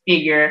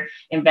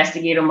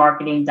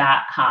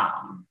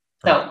sixfigureinvestigatormarketing.com.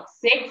 So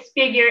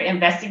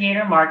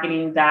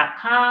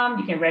sixfigureinvestigatormarketing.com.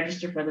 You can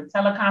register for the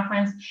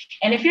teleconference.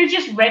 And if you're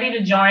just ready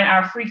to join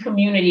our free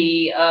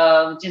community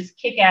of just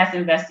kick-ass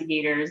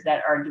investigators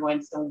that are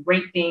doing some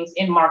great things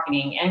in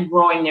marketing and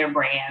growing their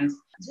brands,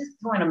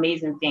 just doing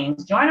amazing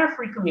things, join our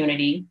free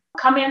community.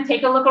 Come in,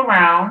 take a look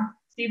around,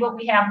 see what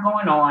we have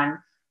going on.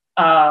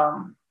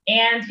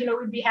 And, you know,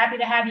 we'd be happy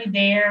to have you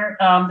there.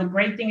 The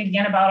great thing,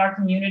 again, about our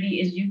community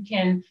is you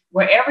can,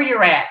 wherever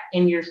you're at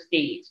in your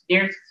state,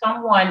 there's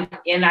someone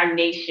in our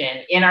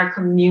nation, in our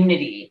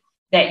community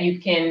that you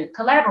can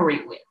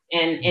collaborate with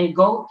and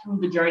go through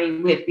the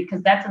journey with,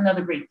 because that's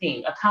another great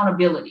thing,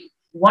 accountability.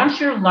 Once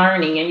you're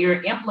learning and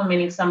you're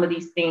implementing some of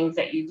these things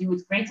that you do,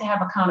 it's great to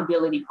have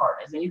accountability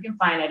partners, and you can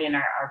find that in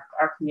our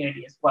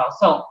community as well.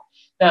 So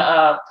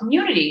the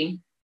community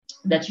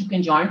that you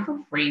can join for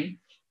free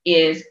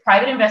is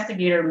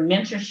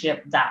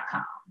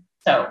privateinvestigatormentorship.com.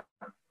 So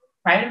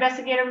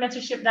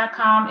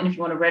privateinvestigatormentorship.com. And if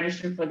you want to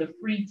register for the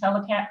free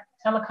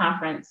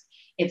teleconference,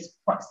 it's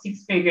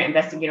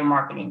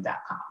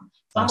sixfigureinvestigatormarketing.com.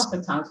 It's almost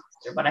a tongue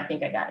twister, but I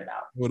think I got it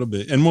out. A little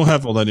bit. And we'll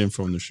have all that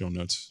info in the show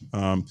notes.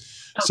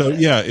 So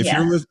yeah, if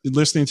you're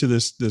listening to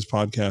this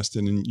podcast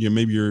and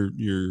maybe you're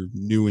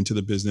new into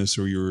the business,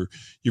 or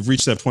you've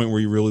reached that point where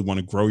you really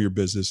want to grow your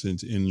business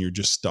and you're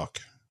just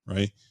stuck,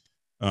 right?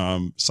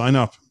 Sign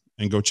up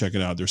and go check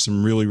it out. There's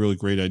some really, really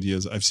great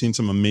ideas. I've seen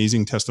some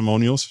amazing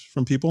testimonials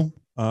from people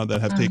that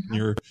have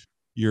taken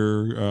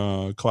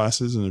your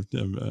classes and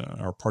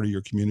are part of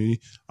your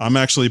community. I'm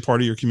actually part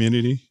of your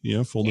community.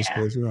 Full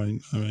disclosure, I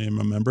am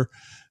a member,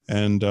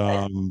 and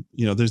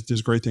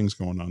there's great things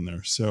going on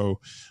there. So,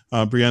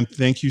 Brianne,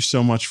 thank you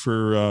so much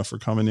for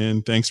coming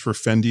in. Thanks for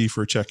Fendi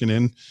for checking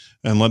in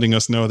and letting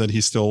us know that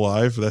he's still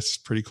alive. That's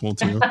pretty cool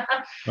too.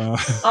 Oh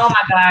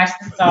my gosh,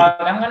 this dog!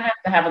 I'm gonna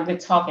have a good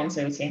talking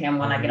to him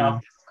when I get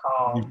off this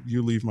call.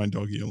 You leave my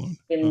doggy alone.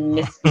 Been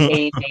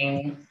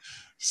misbehaving.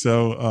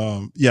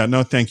 So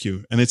thank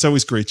you, and it's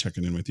always great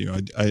checking in with you.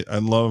 I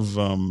love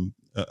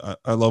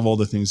I love all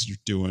the things you're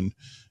doing.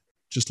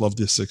 Just love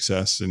the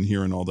success and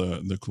hearing all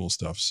the cool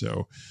stuff.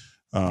 So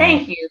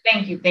thank you.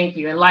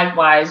 And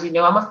likewise, I'm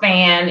a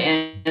fan,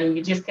 and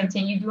you just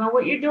continue doing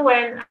what you're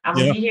doing. I'm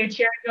gonna be here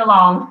cheering you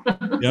along.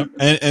 Yeah,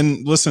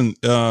 and listen,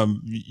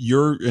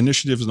 your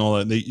initiatives and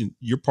all that,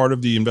 you're part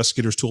of the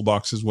Investigators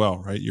Toolbox as well,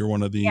 right? You're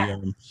one of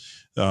the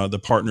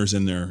partners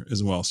in there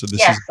as well. So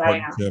this is a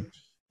partnership.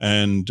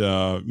 And,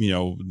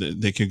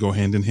 they can go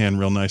hand in hand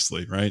real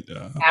nicely, right?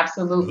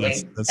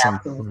 Absolutely. That's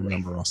something to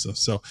remember also.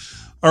 So,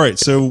 all right.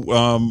 So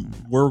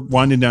we're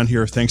winding down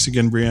here. Thanks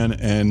again, Brianne.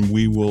 And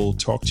we will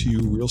talk to you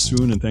real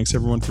soon. And thanks,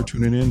 everyone, for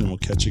tuning in. And we'll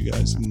catch you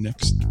guys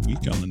next week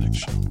on the next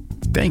show.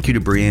 Thank you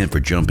to Brianne for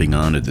jumping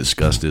on to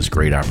discuss this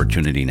great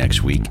opportunity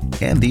next week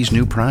and these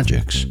new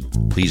projects.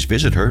 Please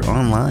visit her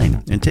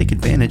online and take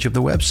advantage of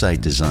the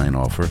website design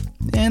offer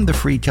and the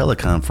free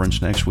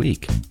teleconference next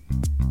week.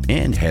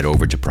 And head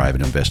over to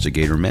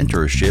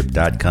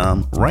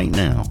privateinvestigatormentorship.com right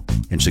now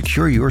and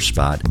secure your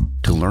spot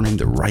to learning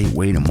the right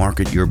way to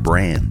market your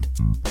brand.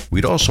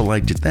 We'd also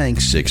like to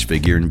thank Six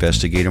Figure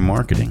Investigator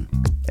Marketing,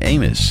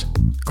 Amos,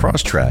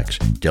 Crosstracks,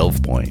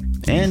 Delve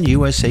Point, and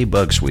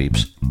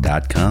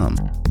USABugsweeps.com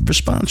for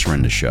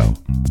sponsoring the show.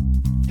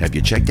 Have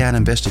you checked out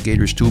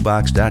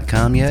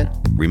investigatorstoolbox.com yet?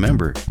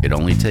 Remember, it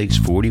only takes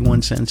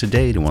 41 cents a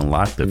day to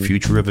unlock the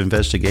future of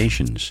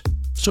investigations.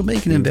 So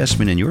make an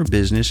investment in your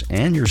business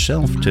and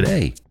yourself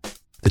today.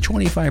 The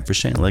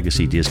 25%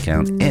 legacy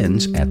discount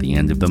ends at the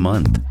end of the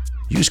month.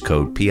 Use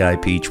code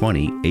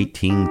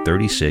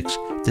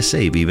PIP201836 to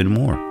save even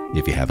more.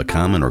 If you have a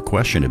comment or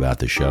question about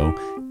the show,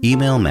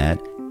 email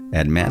Matt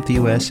at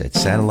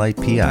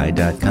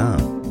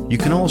matthews@satellitepi.com. You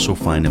can also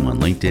find him on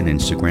LinkedIn,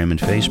 Instagram, and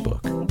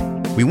Facebook.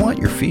 We want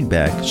your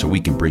feedback so we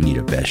can bring you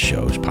the best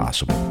shows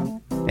possible.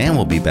 And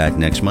we'll be back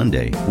next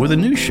Monday with a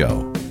new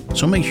show.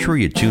 So make sure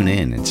you tune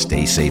in and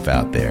stay safe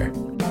out there.